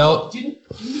 and they'll. Didn't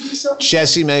you do something?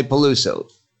 Jessie May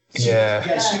Peluso. Yeah.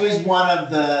 Yeah, she was one of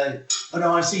the. Oh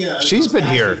no, I see. She's been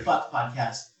here. Fuck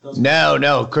podcast.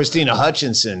 No, Christina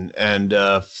Hutchinson and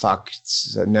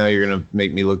now you're gonna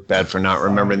make me look bad for not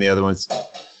remembering the other ones.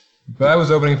 But I was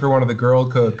opening for one of the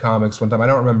Girl Code comics one time. I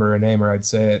don't remember her name, or I'd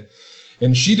say it.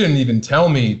 And she didn't even tell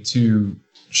me to.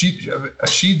 She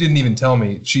didn't even tell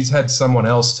me. She's had someone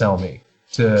else tell me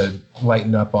to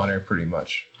lighten up on her, pretty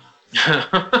much.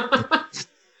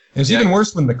 It's even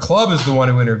worse when the club is the one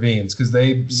who intervenes because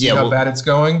they see how bad it's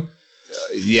going.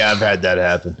 Yeah, I've had that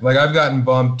happen. Like I've gotten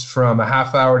bumped from a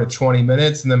half hour to 20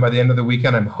 minutes, and then by the end of the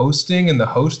weekend, I'm hosting, and the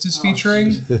host is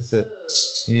featuring.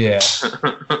 Yeah.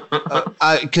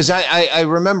 Because I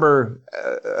remember,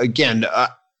 again,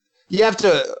 you have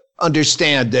to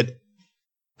understand that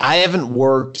I haven't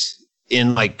worked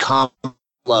in like comedy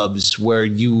clubs where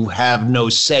you have no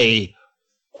say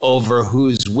over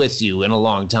who's with you in a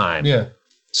long time. Yeah.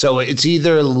 So it's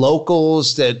either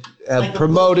locals that have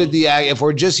promoted the act. If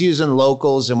we're just using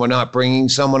locals and we're not bringing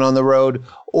someone on the road,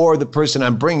 or the person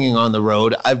I'm bringing on the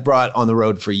road, I've brought on the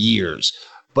road for years.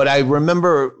 But I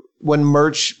remember when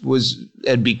merch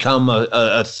had become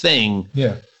a thing.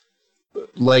 Yeah.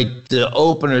 Like the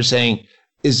opener saying,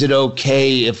 "Is it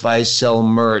okay if I sell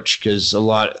merch?" Because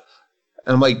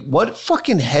And I'm like, what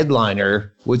fucking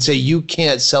headliner would say you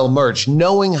can't sell merch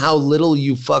knowing how little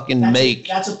you fucking make?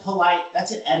 That's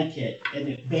an etiquette.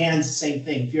 And bands, the same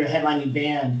thing. If you're a headlining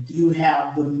band, you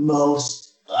have the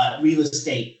most real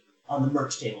estate on the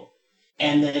merch table.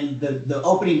 And then the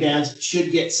opening bands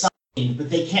should get something, but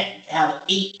they can't have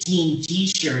 18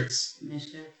 T-shirts.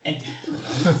 And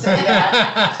say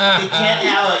that. They can't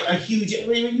have a huge,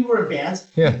 you were in bands.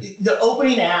 Yeah. The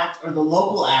opening act or the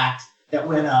local act that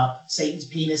went up, Satan's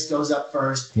Penis goes up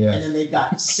first, Yeah. and then they've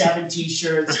got 7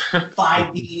 T-shirts, 5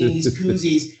 beanies,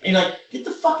 koozies, and you're like, get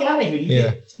the fuck out of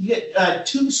here. You get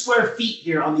 2 square feet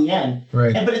here on the end,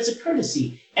 Right. but it's a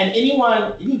courtesy. And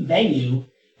any venue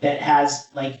that has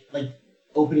like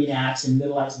opening acts and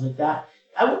middle acts like that,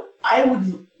 I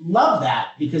would love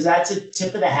that, because that's a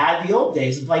tip of the hat of the old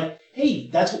days of like, hey,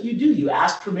 that's what you do. You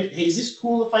ask permission. Hey, is this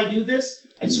cool if I do this?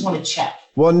 I just want to check.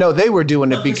 Well, no, they were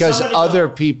doing it But for because somebody other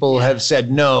to- people have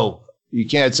said, no, you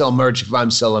can't sell merch if I'm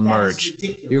selling That is merch.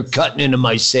 ridiculous. You're cutting into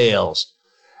my sales.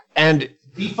 And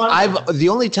Be fun. the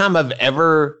only time I've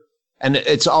ever, and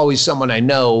it's always someone I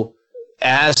know,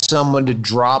 asked someone to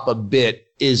drop a bit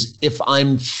is if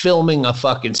I'm filming a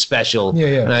fucking special.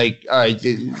 Yeah. Like, all right,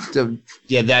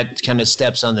 that kind of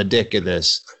steps on the dick of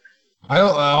this. I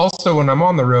also, when I'm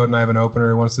on the road and I have an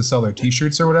opener who wants to sell their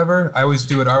T-shirts or whatever, I always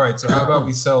do it. All right, so how about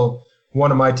we sell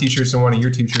one of my T-shirts and one of your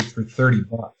T-shirts for $30?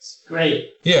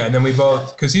 Great. Yeah, and then we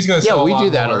both, because he's going to Yeah, sell. we a lot do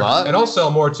that a more, lot. and I'll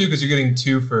sell more too, because you're getting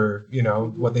 2 for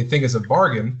what they think is a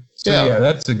bargain. So Yeah. yeah,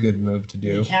 that's a good move to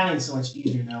The do. accounting's so much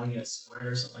easier now when you get square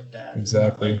or something like that.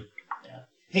 Exactly. Yeah.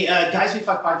 Hey, Guys We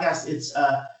Fuck podcast. It's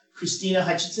Christina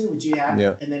Hutchinson, which you have,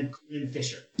 Yeah. and then Corinne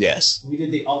Fisher. Yes. We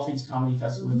did the All Things Comedy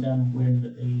Festival with them when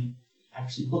they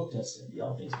actually booked us at the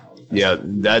All Things Comedy Festival. Yeah,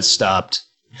 that stopped.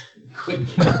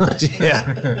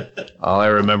 Yeah. All I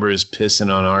remember is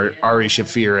pissing on Ari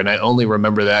Shafir, and I only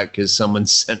remember that because someone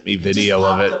sent me video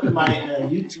of Up it. in my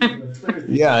YouTube or Twitter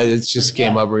thing. Yeah, it just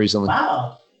came up recently.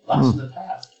 Wow. Lots in the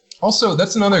past. Also,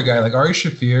 that's another guy like Ari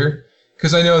Shafir,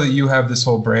 because I know that you have this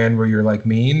whole brand where you're like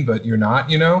mean, but you're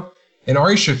not, And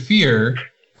Ari Shafir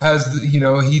has,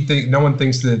 no one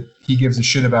thinks that he gives a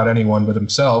shit about anyone but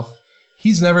himself.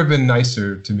 He's never been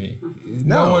nicer to me.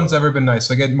 No one's ever been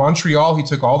nice. Like at Montreal, he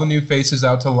took all the new faces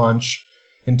out to lunch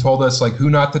and told us like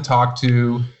who not to talk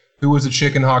to, who was a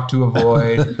chicken hawk to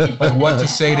avoid, like what to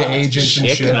say to agents and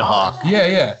shit. Chicken hawk.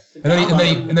 Yeah. And then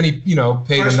he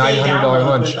paid First a day $900 download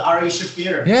lunch. with Ari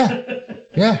Shafir.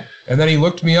 Yeah. And then he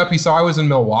looked me up. He saw I was in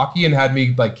Milwaukee and had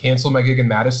me like cancel my gig in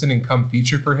Madison and come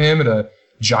feature for him at a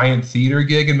giant theater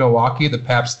gig in Milwaukee at the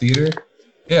Pabst Theater.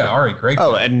 Yeah, Ari, great.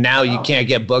 Oh, and now you can't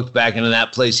get booked back into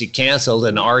that place you canceled,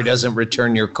 and Ari doesn't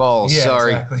return your calls. Yeah,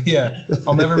 Sorry. Exactly. Yeah,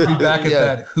 I'll never be back at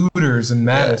that Hooters in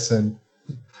Madison.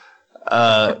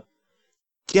 Yeah,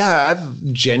 I've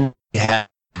genuinely had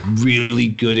really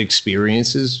good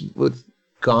experiences with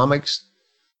comics.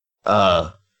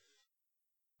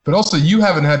 But also, you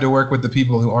haven't had to work with the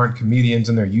people who aren't comedians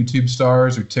and they're YouTube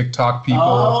stars or TikTok people.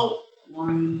 Oh,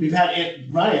 we've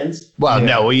had run-ins. Well, Yeah.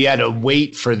 no, we had to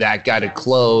wait for that guy to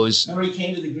close. Remember he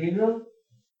came to the green room?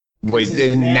 Wait, His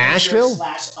in manager Nashville?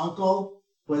 / uncle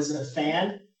was a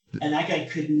fan, and that guy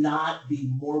could not be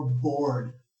more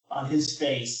bored on his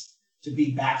face to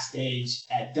be backstage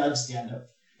at Doug's stand-up,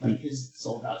 like his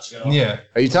sold-out show. Yeah.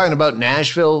 Are you talking about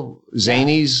Nashville,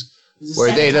 Zanies, It was the where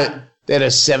second they time. had a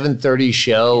 7:30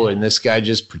 show, and this guy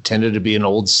just pretended to be an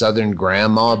old Southern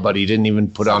grandma, but he didn't even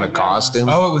put on a Southern grandma. costume?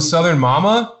 Oh, it was Southern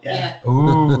Mama? Yeah.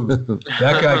 Ooh.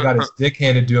 That guy got his dick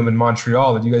handed to him in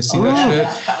Montreal. Did you guys see that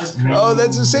shit? That was crazy. Oh,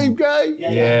 that's the same guy?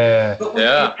 Yeah. But when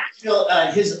Yeah. Nashville,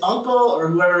 his uncle or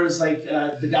whoever was like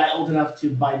the guy old enough to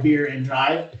buy beer and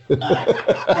drive,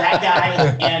 that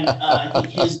guy and I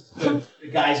think the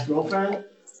guy's girlfriend,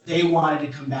 they wanted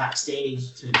to come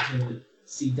backstage to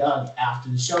see Doug after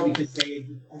the show because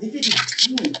I think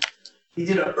they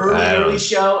did an early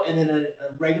show and then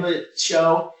a regular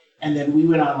show, and then we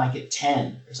went on like at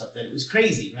 10 or something. It was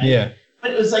crazy, right? Yeah.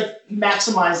 But it was like you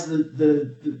maximize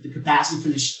the capacity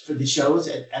for the shows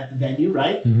at the venue,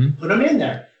 right? Mhm. Put them in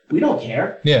there. We don't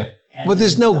care. Yeah. And Well,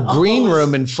 there's the no uncle green was-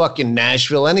 room in fucking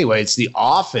Nashville anyway. It's the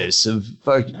office of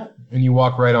fucking. And you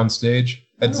walk right on stage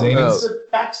at No, Zanies?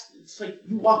 it's like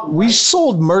you walk. We right-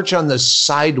 sold merch on the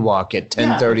sidewalk at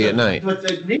 10:30 at night. But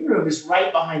the green room is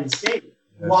right behind the stage.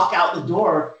 Walk out the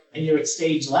door and you're at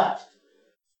stage left.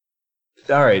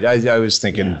 All right, I was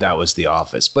thinking that was the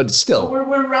office, but So still,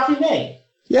 we're Ralphie May.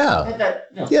 yeah,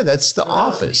 No, yeah, that's the no, that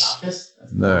wasn't office. The office.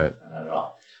 That's All right. not at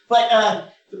all. But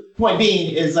the point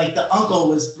being is like the uncle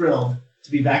was thrilled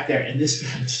to be back there, and this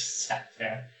guy just sat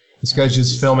there. This guy's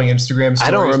just filming Instagram stories.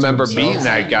 I don't to remember himself. meeting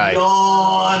that guy.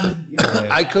 Yawn.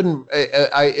 I couldn't.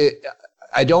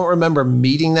 I don't remember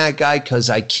meeting that guy because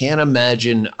I can't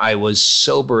imagine I was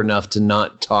sober enough to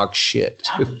not talk shit.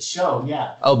 After the show,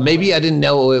 yeah. Oh, maybe I didn't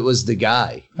know it was the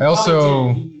guy. I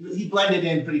also, He blended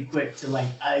in pretty quick to like,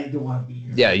 I don't want to be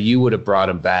here. Yeah, you would have brought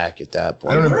him back at that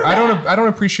point. I don't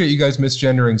appreciate you guys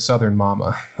misgendering Southern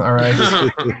Mama. All right,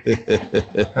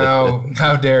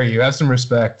 how dare you? Have some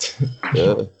respect.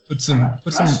 Put some.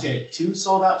 Crushed it. 2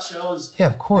 sold out shows. Yeah,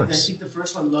 of I course. think the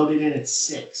first one loaded in at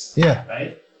 6. Yeah.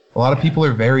 Right? A lot of people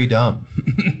are very dumb.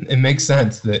 It makes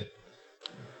sense that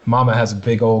Mama has a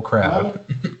big old crowd.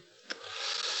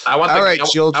 All right,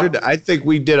 children. I think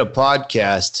we did a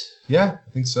podcast. Yeah, I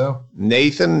think so.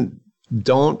 Nathan,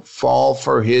 don't fall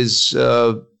for his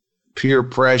peer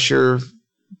pressure.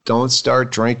 Don't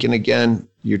start drinking again.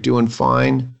 You're doing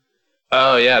fine.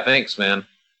 Oh yeah, thanks, man.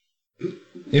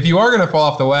 If you are gonna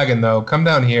fall off the wagon, though, come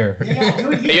down here.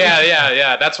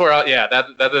 Yeah. That's where.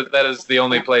 That is the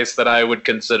only place that I would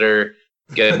consider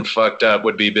getting fucked up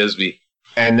would be Bisbee.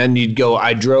 And then you'd go,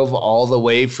 I drove all the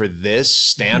way for this.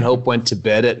 Stanhope went to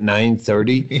bed at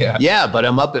 9:30. Yeah, but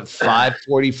I'm up at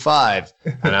 5:45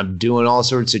 and I'm doing all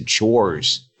sorts of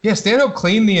chores. Yeah, Stanhope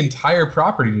cleaned the entire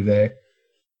property today.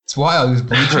 It's wild. He was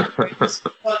bleaching.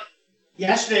 Well,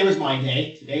 yesterday was my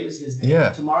day. Today was his day.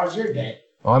 Yeah. Tomorrow's your day.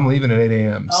 Oh, I'm leaving at 8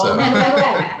 a.m. Oh, So.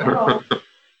 no.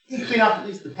 You clean up at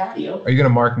least the patio. Are you gonna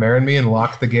Mark Maron me and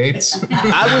lock the gates?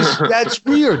 That's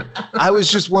weird. I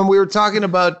was just, when we were talking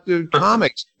about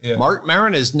comics, Yeah. Mark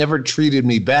Maron has never treated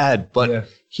me bad, but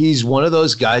he's one of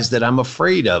those guys that I'm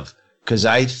afraid of because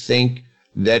I think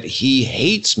that he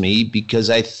hates me because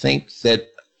I think that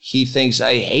he thinks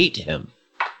I hate him.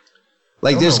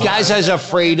 Like this guy's as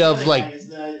afraid of, like,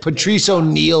 Patrice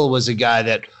O'Neill was a guy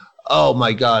that, oh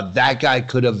my God, that guy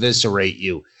could eviscerate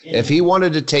you. If he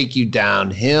wanted to take you down,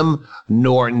 him,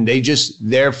 Norton,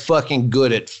 they're fucking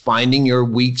good at finding your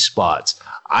weak spots.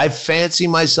 I fancy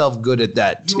myself good at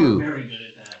that too. You were very good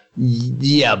at that.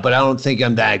 Yeah, but I don't think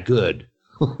I'm that good.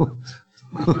 You're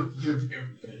very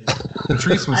good at that.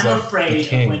 Patrice was I'm like the afraid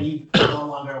king. of when you no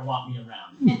longer want me around.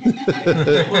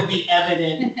 It will be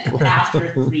evident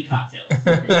after 3 cocktails.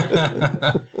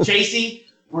 Tracy,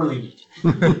 we're leaving.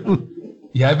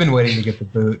 Yeah, I've been waiting to get the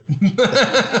boot.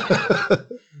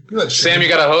 Sam, you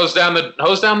got to hose down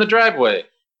the driveway.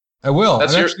 I will.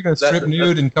 That's I'm actually going to strip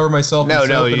nude and cover myself in No,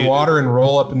 soap and water and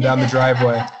roll up and down the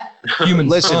driveway. Human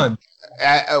Listen,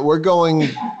 fun. we're going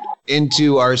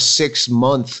into our 6th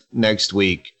month next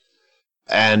week,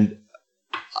 and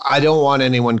I don't want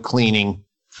anyone cleaning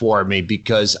for me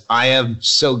because I am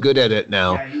so good at it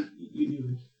now. Yeah,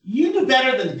 you do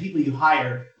better than the people you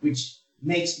hire, which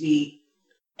makes me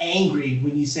angry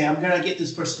when you say, I'm going to get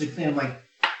this person to clean. I'm like,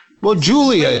 well,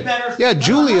 Julia, better.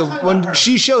 Julia, when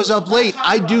she shows up late,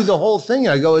 I do the whole thing.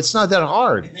 I go, it's not that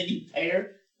hard. And then you pay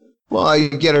her. Well, I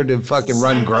get her to fucking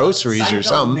run groceries or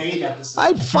something.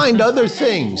 I find other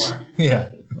things. Yeah.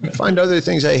 I find other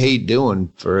things I hate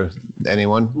doing for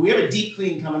anyone. We have a deep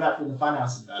clean coming up when the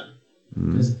funhouse is done.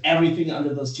 Because everything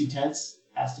under those 2 tents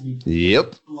has to be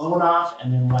blown off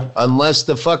and then wiped. Unless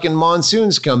the fucking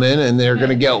monsoons come in and they're going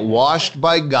to get washed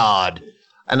by God.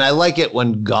 And I like it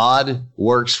when God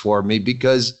works for me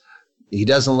because he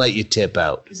doesn't let you tip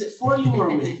out Is it for you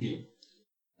or with you?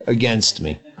 against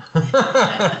me.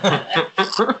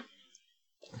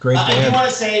 Great I do band. want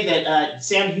to say that,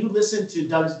 Sam, you listened to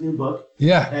Doug's new book.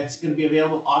 Yeah. That's going to be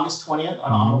available August 20th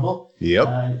on Audible. Yep.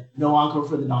 No Encore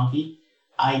for the Donkey.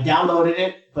 I downloaded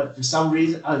it, but for some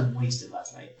reason, I was wasted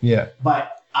last night. Yeah.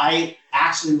 But I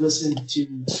actually listened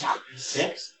to chapter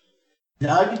 6.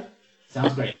 Doug,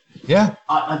 sounds great. Yeah.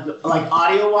 Like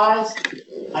audio-wise,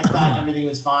 I thought everything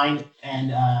was fine.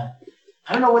 And I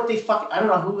don't know what I don't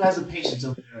know who has the patience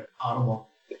over there at Audible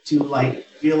to like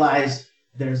realize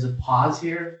there's a pause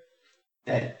here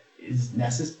that is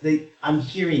necessary. I'm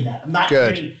hearing that. I'm not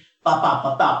hearing bop, bop,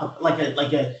 bop, bop, like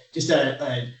a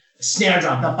snare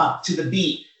drum bop, bop, to the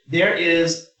beat. There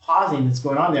is pausing that's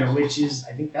going on there, which is,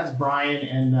 I think that's Brian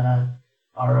and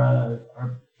our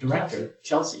director,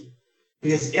 Chelsea.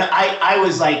 Because I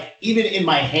was like, even in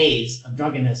my haze of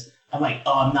drunkenness, I'm like,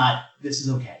 oh, I'm not, this is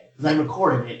okay. Because I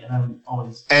recorded it and I'm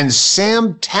always. And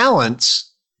Sam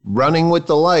Talents, running with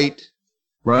the light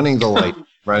on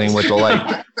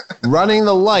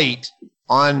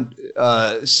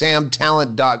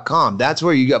samtalent.com. That's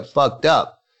where you got fucked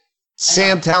up.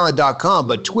 Samtalent.com,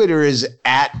 but Twitter is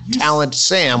at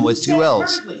TalentSam with 2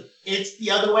 L's. Perfectly. It's the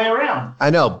other way around.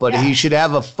 I know, but he should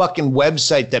have a fucking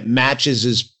website that matches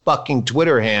his fucking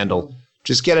Twitter handle.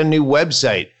 Just get a new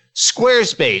website.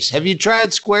 Squarespace. Have you tried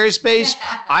Squarespace?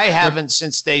 I haven't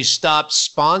since they stopped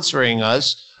sponsoring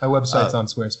us. My website's on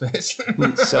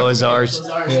Squarespace. So is ours.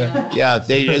 Yeah. Yeah,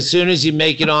 they as soon as you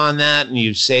make it on that and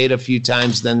you say it a few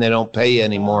times, then they don't pay you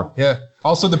anymore. Yeah.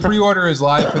 Also, the pre-order is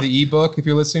live for the ebook. If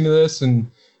you're listening to this and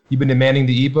you've been demanding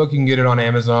the ebook, you can get it on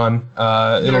Amazon.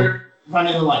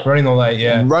 Running the Light. Running the Light,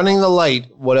 yeah. Running the Light,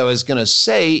 what I was going to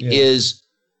say is,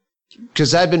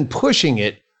 because I've been pushing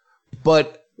it,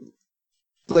 but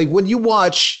like when you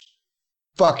watch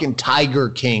fucking Tiger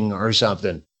King or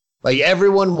something, like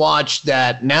everyone watched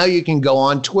that. Now you can go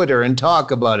on Twitter and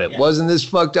talk about it. Yeah. Wasn't this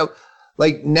fucked up?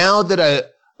 Like now that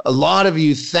a lot of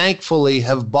you thankfully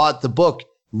have bought the book,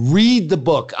 read the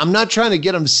book. I'm not trying to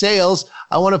get them sales.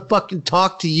 I want to fucking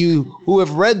talk to you who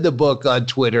have read the book on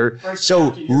Twitter.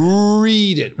 So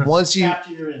read it. Once you,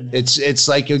 it's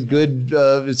like a good,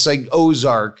 it's like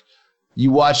Ozark. You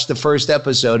watch the first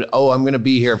episode. Oh, I'm going to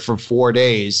be here for 4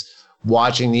 days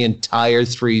watching the entire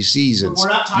 3 seasons. We're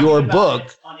not talking your about book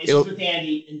it on Issues with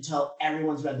Andy until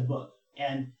everyone's read the book.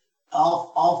 And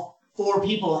all 4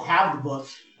 people have the book.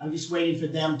 I'm just waiting for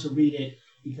them to read it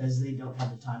because they don't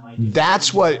have the time.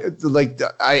 That's what, like,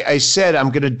 I said I'm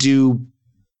going to do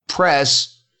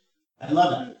press. I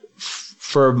love that.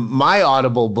 For my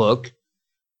Audible book.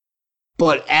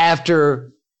 But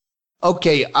after,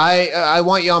 okay, I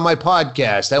want you on my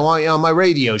podcast. I want you on my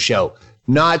radio show.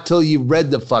 Not till you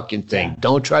read the fucking thing.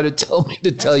 Don't try to tell me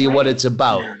to tell you what it's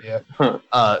about.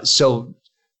 Yeah. So,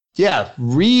 yeah,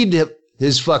 read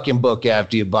his fucking book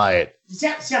after you buy it.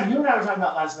 Sam, you and I were talking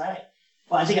about last night.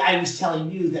 Well, I think I was telling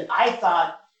you that I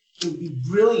thought it would be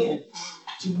brilliant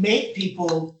to make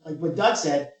people, like what Doug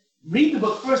said, read the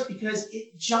book first because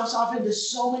it jumps off into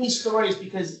so many stories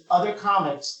because other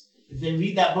comics, if they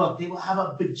read that book, they will have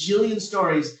a bajillion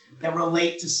stories that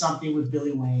relate to something with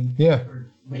Billy Wayne. Yeah.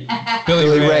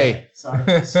 Billy Ray. Sorry,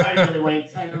 Billy Wayne.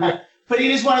 But it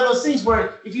is one of those things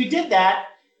where if you did that,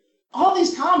 all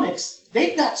these comics,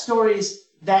 they've got stories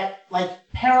that like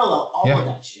parallel all of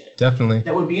that shit. Definitely.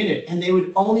 That would be in it. And they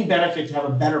would only benefit to have a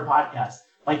better podcast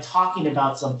by talking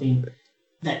about something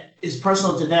that is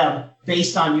personal to them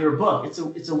based on your book. It's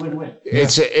a win-win.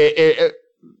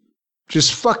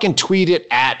 Just fucking tweet it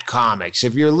at comics.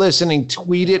 If you're listening,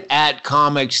 tweet it at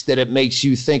comics that it makes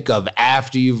you think of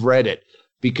after you've read it.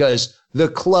 Because the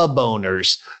club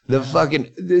owners, the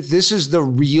fucking, this is the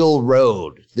real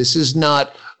road. This is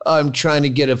not, I'm trying to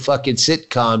get a fucking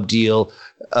sitcom deal.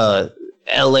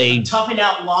 LA. I'm toughing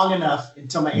out long enough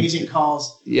until my agent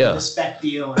calls the spec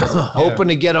deal. Hoping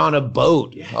to get on a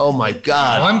boat. Oh my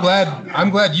God. Well, I'm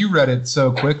glad you read it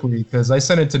so quickly because I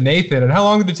sent it to Nathan. And how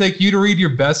long did it take you to read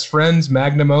your best friend's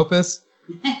magnum opus?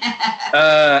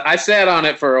 I sat on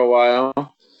it for a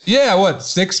while. Yeah, what,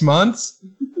 6 months?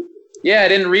 Yeah, I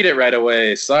didn't read it right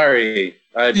away. Sorry.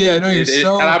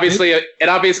 It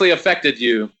obviously affected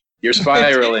you. You're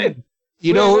spiraling.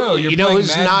 You know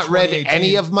who's not read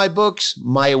any of my books?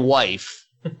 My wife.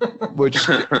 Which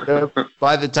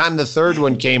by the time the third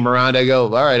one came around, I go,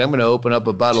 all right, I'm going to open up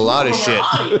about a lot of shit.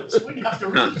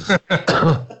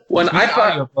 When I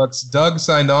audiobooks, Doug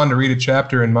signed on to read a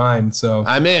chapter in mine, so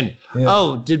I'm in. Yeah.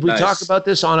 Oh, did we talk about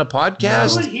this on a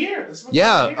podcast?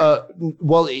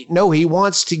 Well, no, he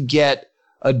wants to get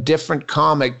a different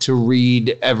comic to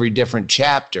read every different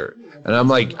chapter. And I'm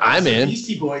like, I'm in.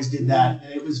 Beastie Boys did that,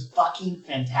 and it was fucking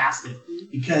fantastic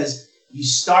because you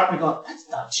start by going, that's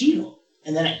Don Cheadle.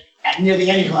 And then near the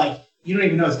end, you're like, you don't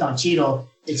even know it's Don Cheadle.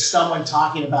 It's someone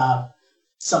talking about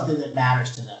something that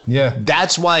matters to them. Yeah.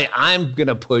 That's why I'm going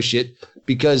to push it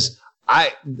because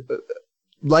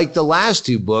like the last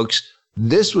 2 books,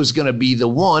 this was going to be the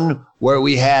one where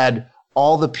we had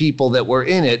all the people that were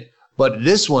in it, but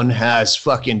this one has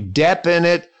fucking Depp in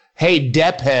it. Hey,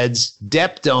 Depp heads,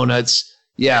 Depp donuts.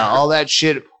 Yeah, all that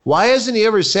shit. Why hasn't he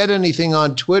ever said anything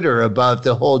on Twitter about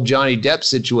the whole Johnny Depp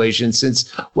situation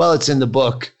since, well, it's in the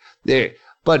book there.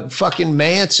 But fucking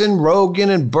Manson,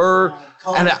 Rogan, and Burr.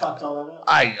 COVID fucked all that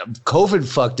up. COVID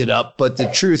fucked it up. But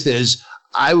the truth is,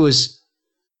 I was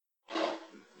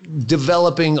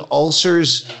developing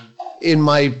ulcers in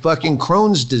my fucking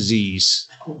Crohn's disease,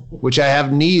 which I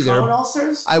have neither. Crohn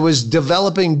ulcers? I was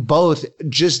developing both,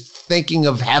 just thinking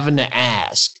of having to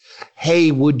ask, hey,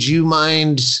 would you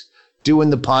mind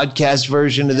doing the podcast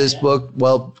version of this book?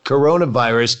 Well,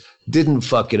 coronavirus didn't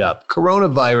fuck it up.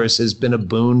 Coronavirus has been a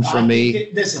boon for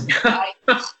me. Listen,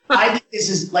 I think this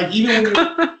is like, even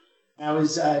when I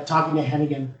was talking to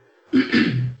Hennigan,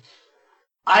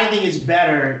 I think it's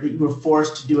better that you were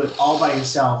forced to do it all by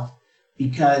yourself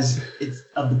because it's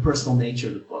of the personal nature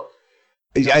of the book.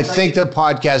 I think the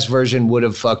podcast version would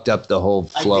have fucked up the whole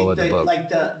flow of the book.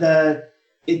 Like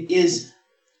it is,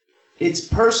 it's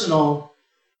personal,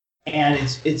 and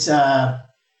there's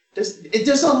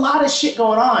a lot of shit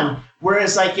going on.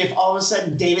 Whereas, like, if all of a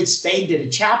sudden David Spade did a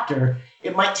chapter,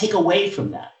 it might take away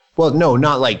from that. Well, no,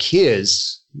 not like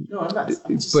his. No, I'm not.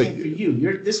 I'm just saying for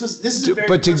you. This is a very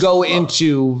But to personal go book.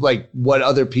 into like what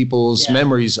other people's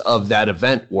memories of that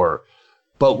event were.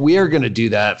 But we are going to do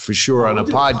that for sure on a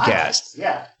We'll do podcast.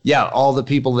 Yeah. Yeah, all the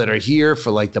people that are here for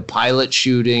like the pilot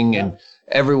shooting and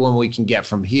everyone we can get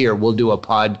from here, we'll do a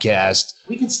podcast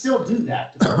We can still do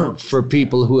that. for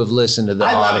people who have listened to the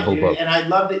I love Audible it, dude, book. and I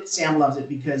love it. Sam loves it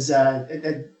because that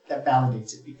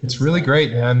validates it. Because It's really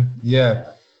great, man. Yeah.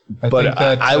 I But think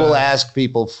that I will ask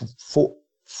people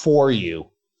for you.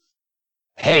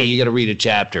 Hey, you got to read a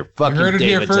chapter. You Fucking heard it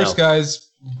David here first, Tell. guys.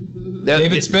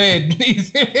 David Spade.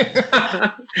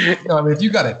 No, I mean, if you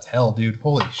got to tell, dude,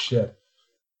 holy shit.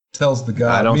 Tells the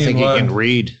guy. I don't Me think he and can Lund-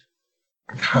 read.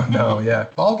 Oh, no, yeah.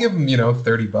 I'll give him,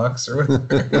 $30 or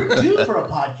whatever. due for a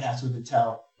podcast with the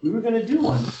Tell. We were going to do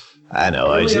one. I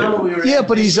know. Early on when we were Yeah,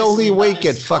 but he's ambitious, only we thought awake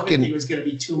this at COVID fucking. thing was going to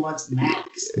be 2 months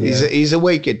max. He's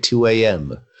awake at 2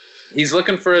 a.m. He's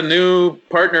looking for a new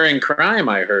partner in crime.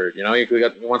 I heard. He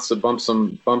wants to bump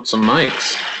some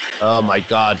mics. Oh my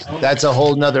God, that's a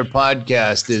whole nother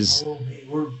podcast. Is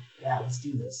Oh, let's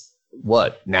do this.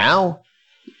 what now?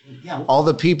 Yeah, All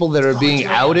the people that are being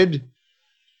outed.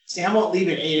 Sam won't leave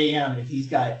at 8 a.m. if he's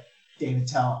got David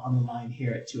Tell on the line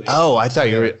here at 2 a.m. Oh, I thought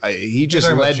you were. He just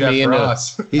You're talking led about me Jeff into.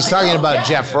 Ross. He's I talking know, about yeah.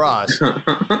 Jeff Ross.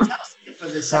 For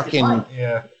the second Fucking- mic.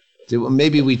 Yeah.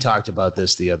 Maybe we talked about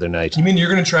this the other night. You mean you're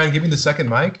going to try and give me the second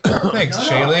mic? Thanks, No,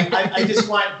 Shaylee. I just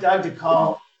want Doug to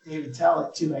call David Tell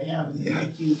at 2 a.m. and then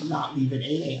make you not leave at 8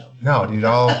 a.m. No, dude,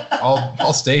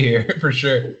 I'll stay here for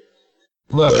sure.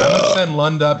 Look, I'm gonna send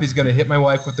Lund up. He's gonna hit my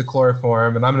wife with the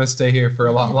chloroform, and I'm gonna stay here for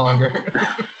a lot longer.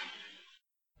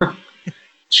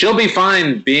 She'll be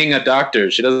fine being a doctor.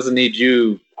 She doesn't need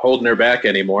you holding her back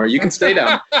anymore. You can stay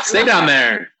down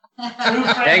there.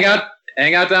 Hang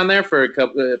out down there for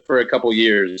a couple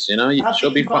years.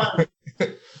 She'll be fine.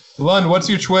 Lund, what's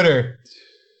your Twitter?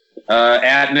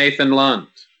 At Nathan Lund.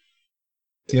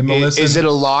 Give him a listen. Is it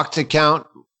a locked account?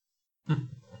 Do I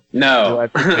No.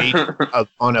 have to wait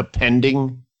on a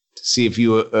pending to see if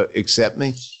you accept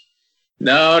me?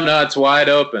 No, it's wide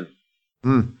open.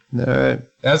 All right.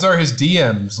 As are his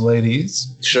DMs,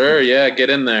 ladies. Sure, yeah, get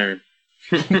in there.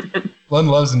 Lund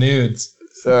loves nudes.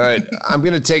 All right. I'm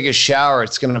going to take a shower.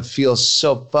 It's going to feel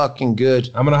so fucking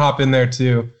good. I'm gonna hop in there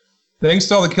too. Thanks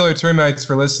to all the killer termites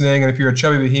for listening, and if you're a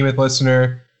Chubby Behemoth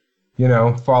listener,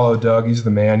 follow Doug. He's the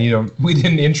man. We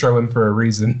didn't intro him for a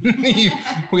reason.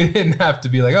 We didn't have to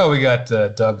be like, oh, we got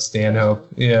Doug Stanhope.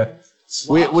 Yeah. I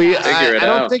Figure it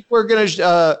don't out. think we're going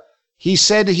to. He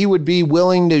said he would be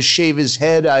willing to shave his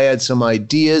head. I had some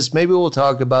ideas. Maybe we'll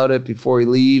talk about it before he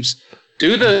leaves.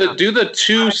 Do the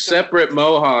two separate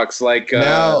mohawks like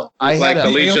No, I like had the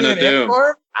a- Legion of Doom.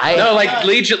 No, like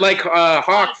Legion, like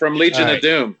Hawk from Legion All right. of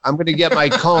Doom. I'm going to get my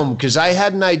comb because I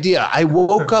had an idea. I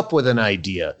woke up with an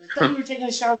idea. I thought you were taking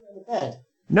a shower in the bed.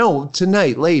 No,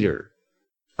 tonight, later.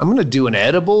 I'm going to do an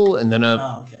edible and then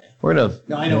Oh, okay. we're going to.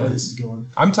 No, I know where this is going.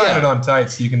 I'm tying it on tight,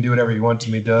 so you can do whatever you want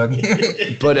to me, Doug.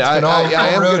 But I And all am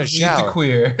going to roads lead to shower.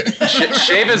 queer.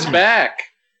 Shave his back.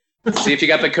 See if you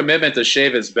got the commitment to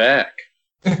shave his back.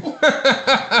 You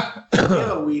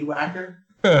have a weed whacker.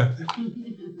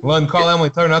 Lund, call Emily.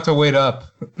 Tell her not to wait up.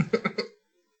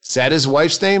 Is that his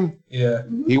wife's name? Yeah.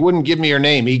 He wouldn't give me her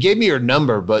name. He gave me her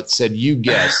number, but said, you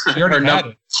guess. She already Her had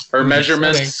it. Her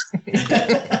measurements.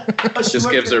 Oh, Just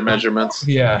gives her measurements.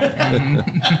 Yeah.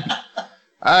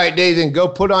 All right, Nathan, go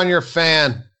put on your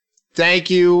fan. Thank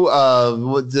you.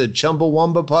 What the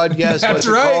Chumbawamba podcast? That's what's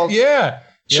it right. called? Yeah.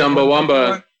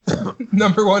 Chumbawamba.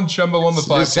 Number one Chumbawamba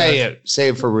podcast. Just say it. Say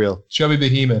it for real. Chubby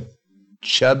Behemoth.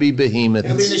 Chubby Behemoth.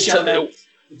 It'll be in the show notes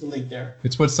with the link there.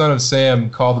 It's what Son of Sam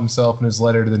called himself in his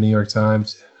letter to the New York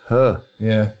Times. Huh.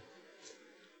 Yeah.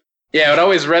 Yeah, it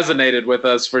always resonated with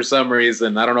us for some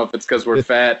reason. I don't know if it's because we're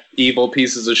fat, evil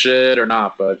pieces of shit or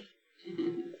not, but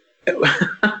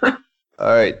All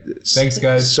right. Thanks,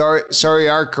 guys. Sorry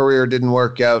our career didn't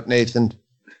work out, Nathan.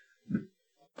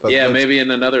 But yeah, let's- maybe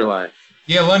in another life.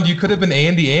 Yeah, Lund, you could have been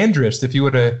Andy Andrist if you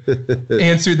would have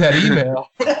answered that email.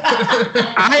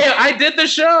 I did the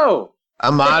show.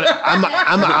 I'm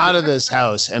out of this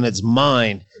house and it's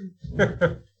mine.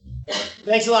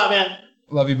 Thanks a lot, man.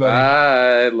 Love you, buddy.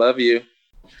 I love you.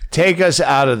 Take us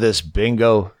out of this,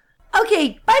 Bingo.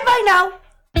 Okay, bye-bye now.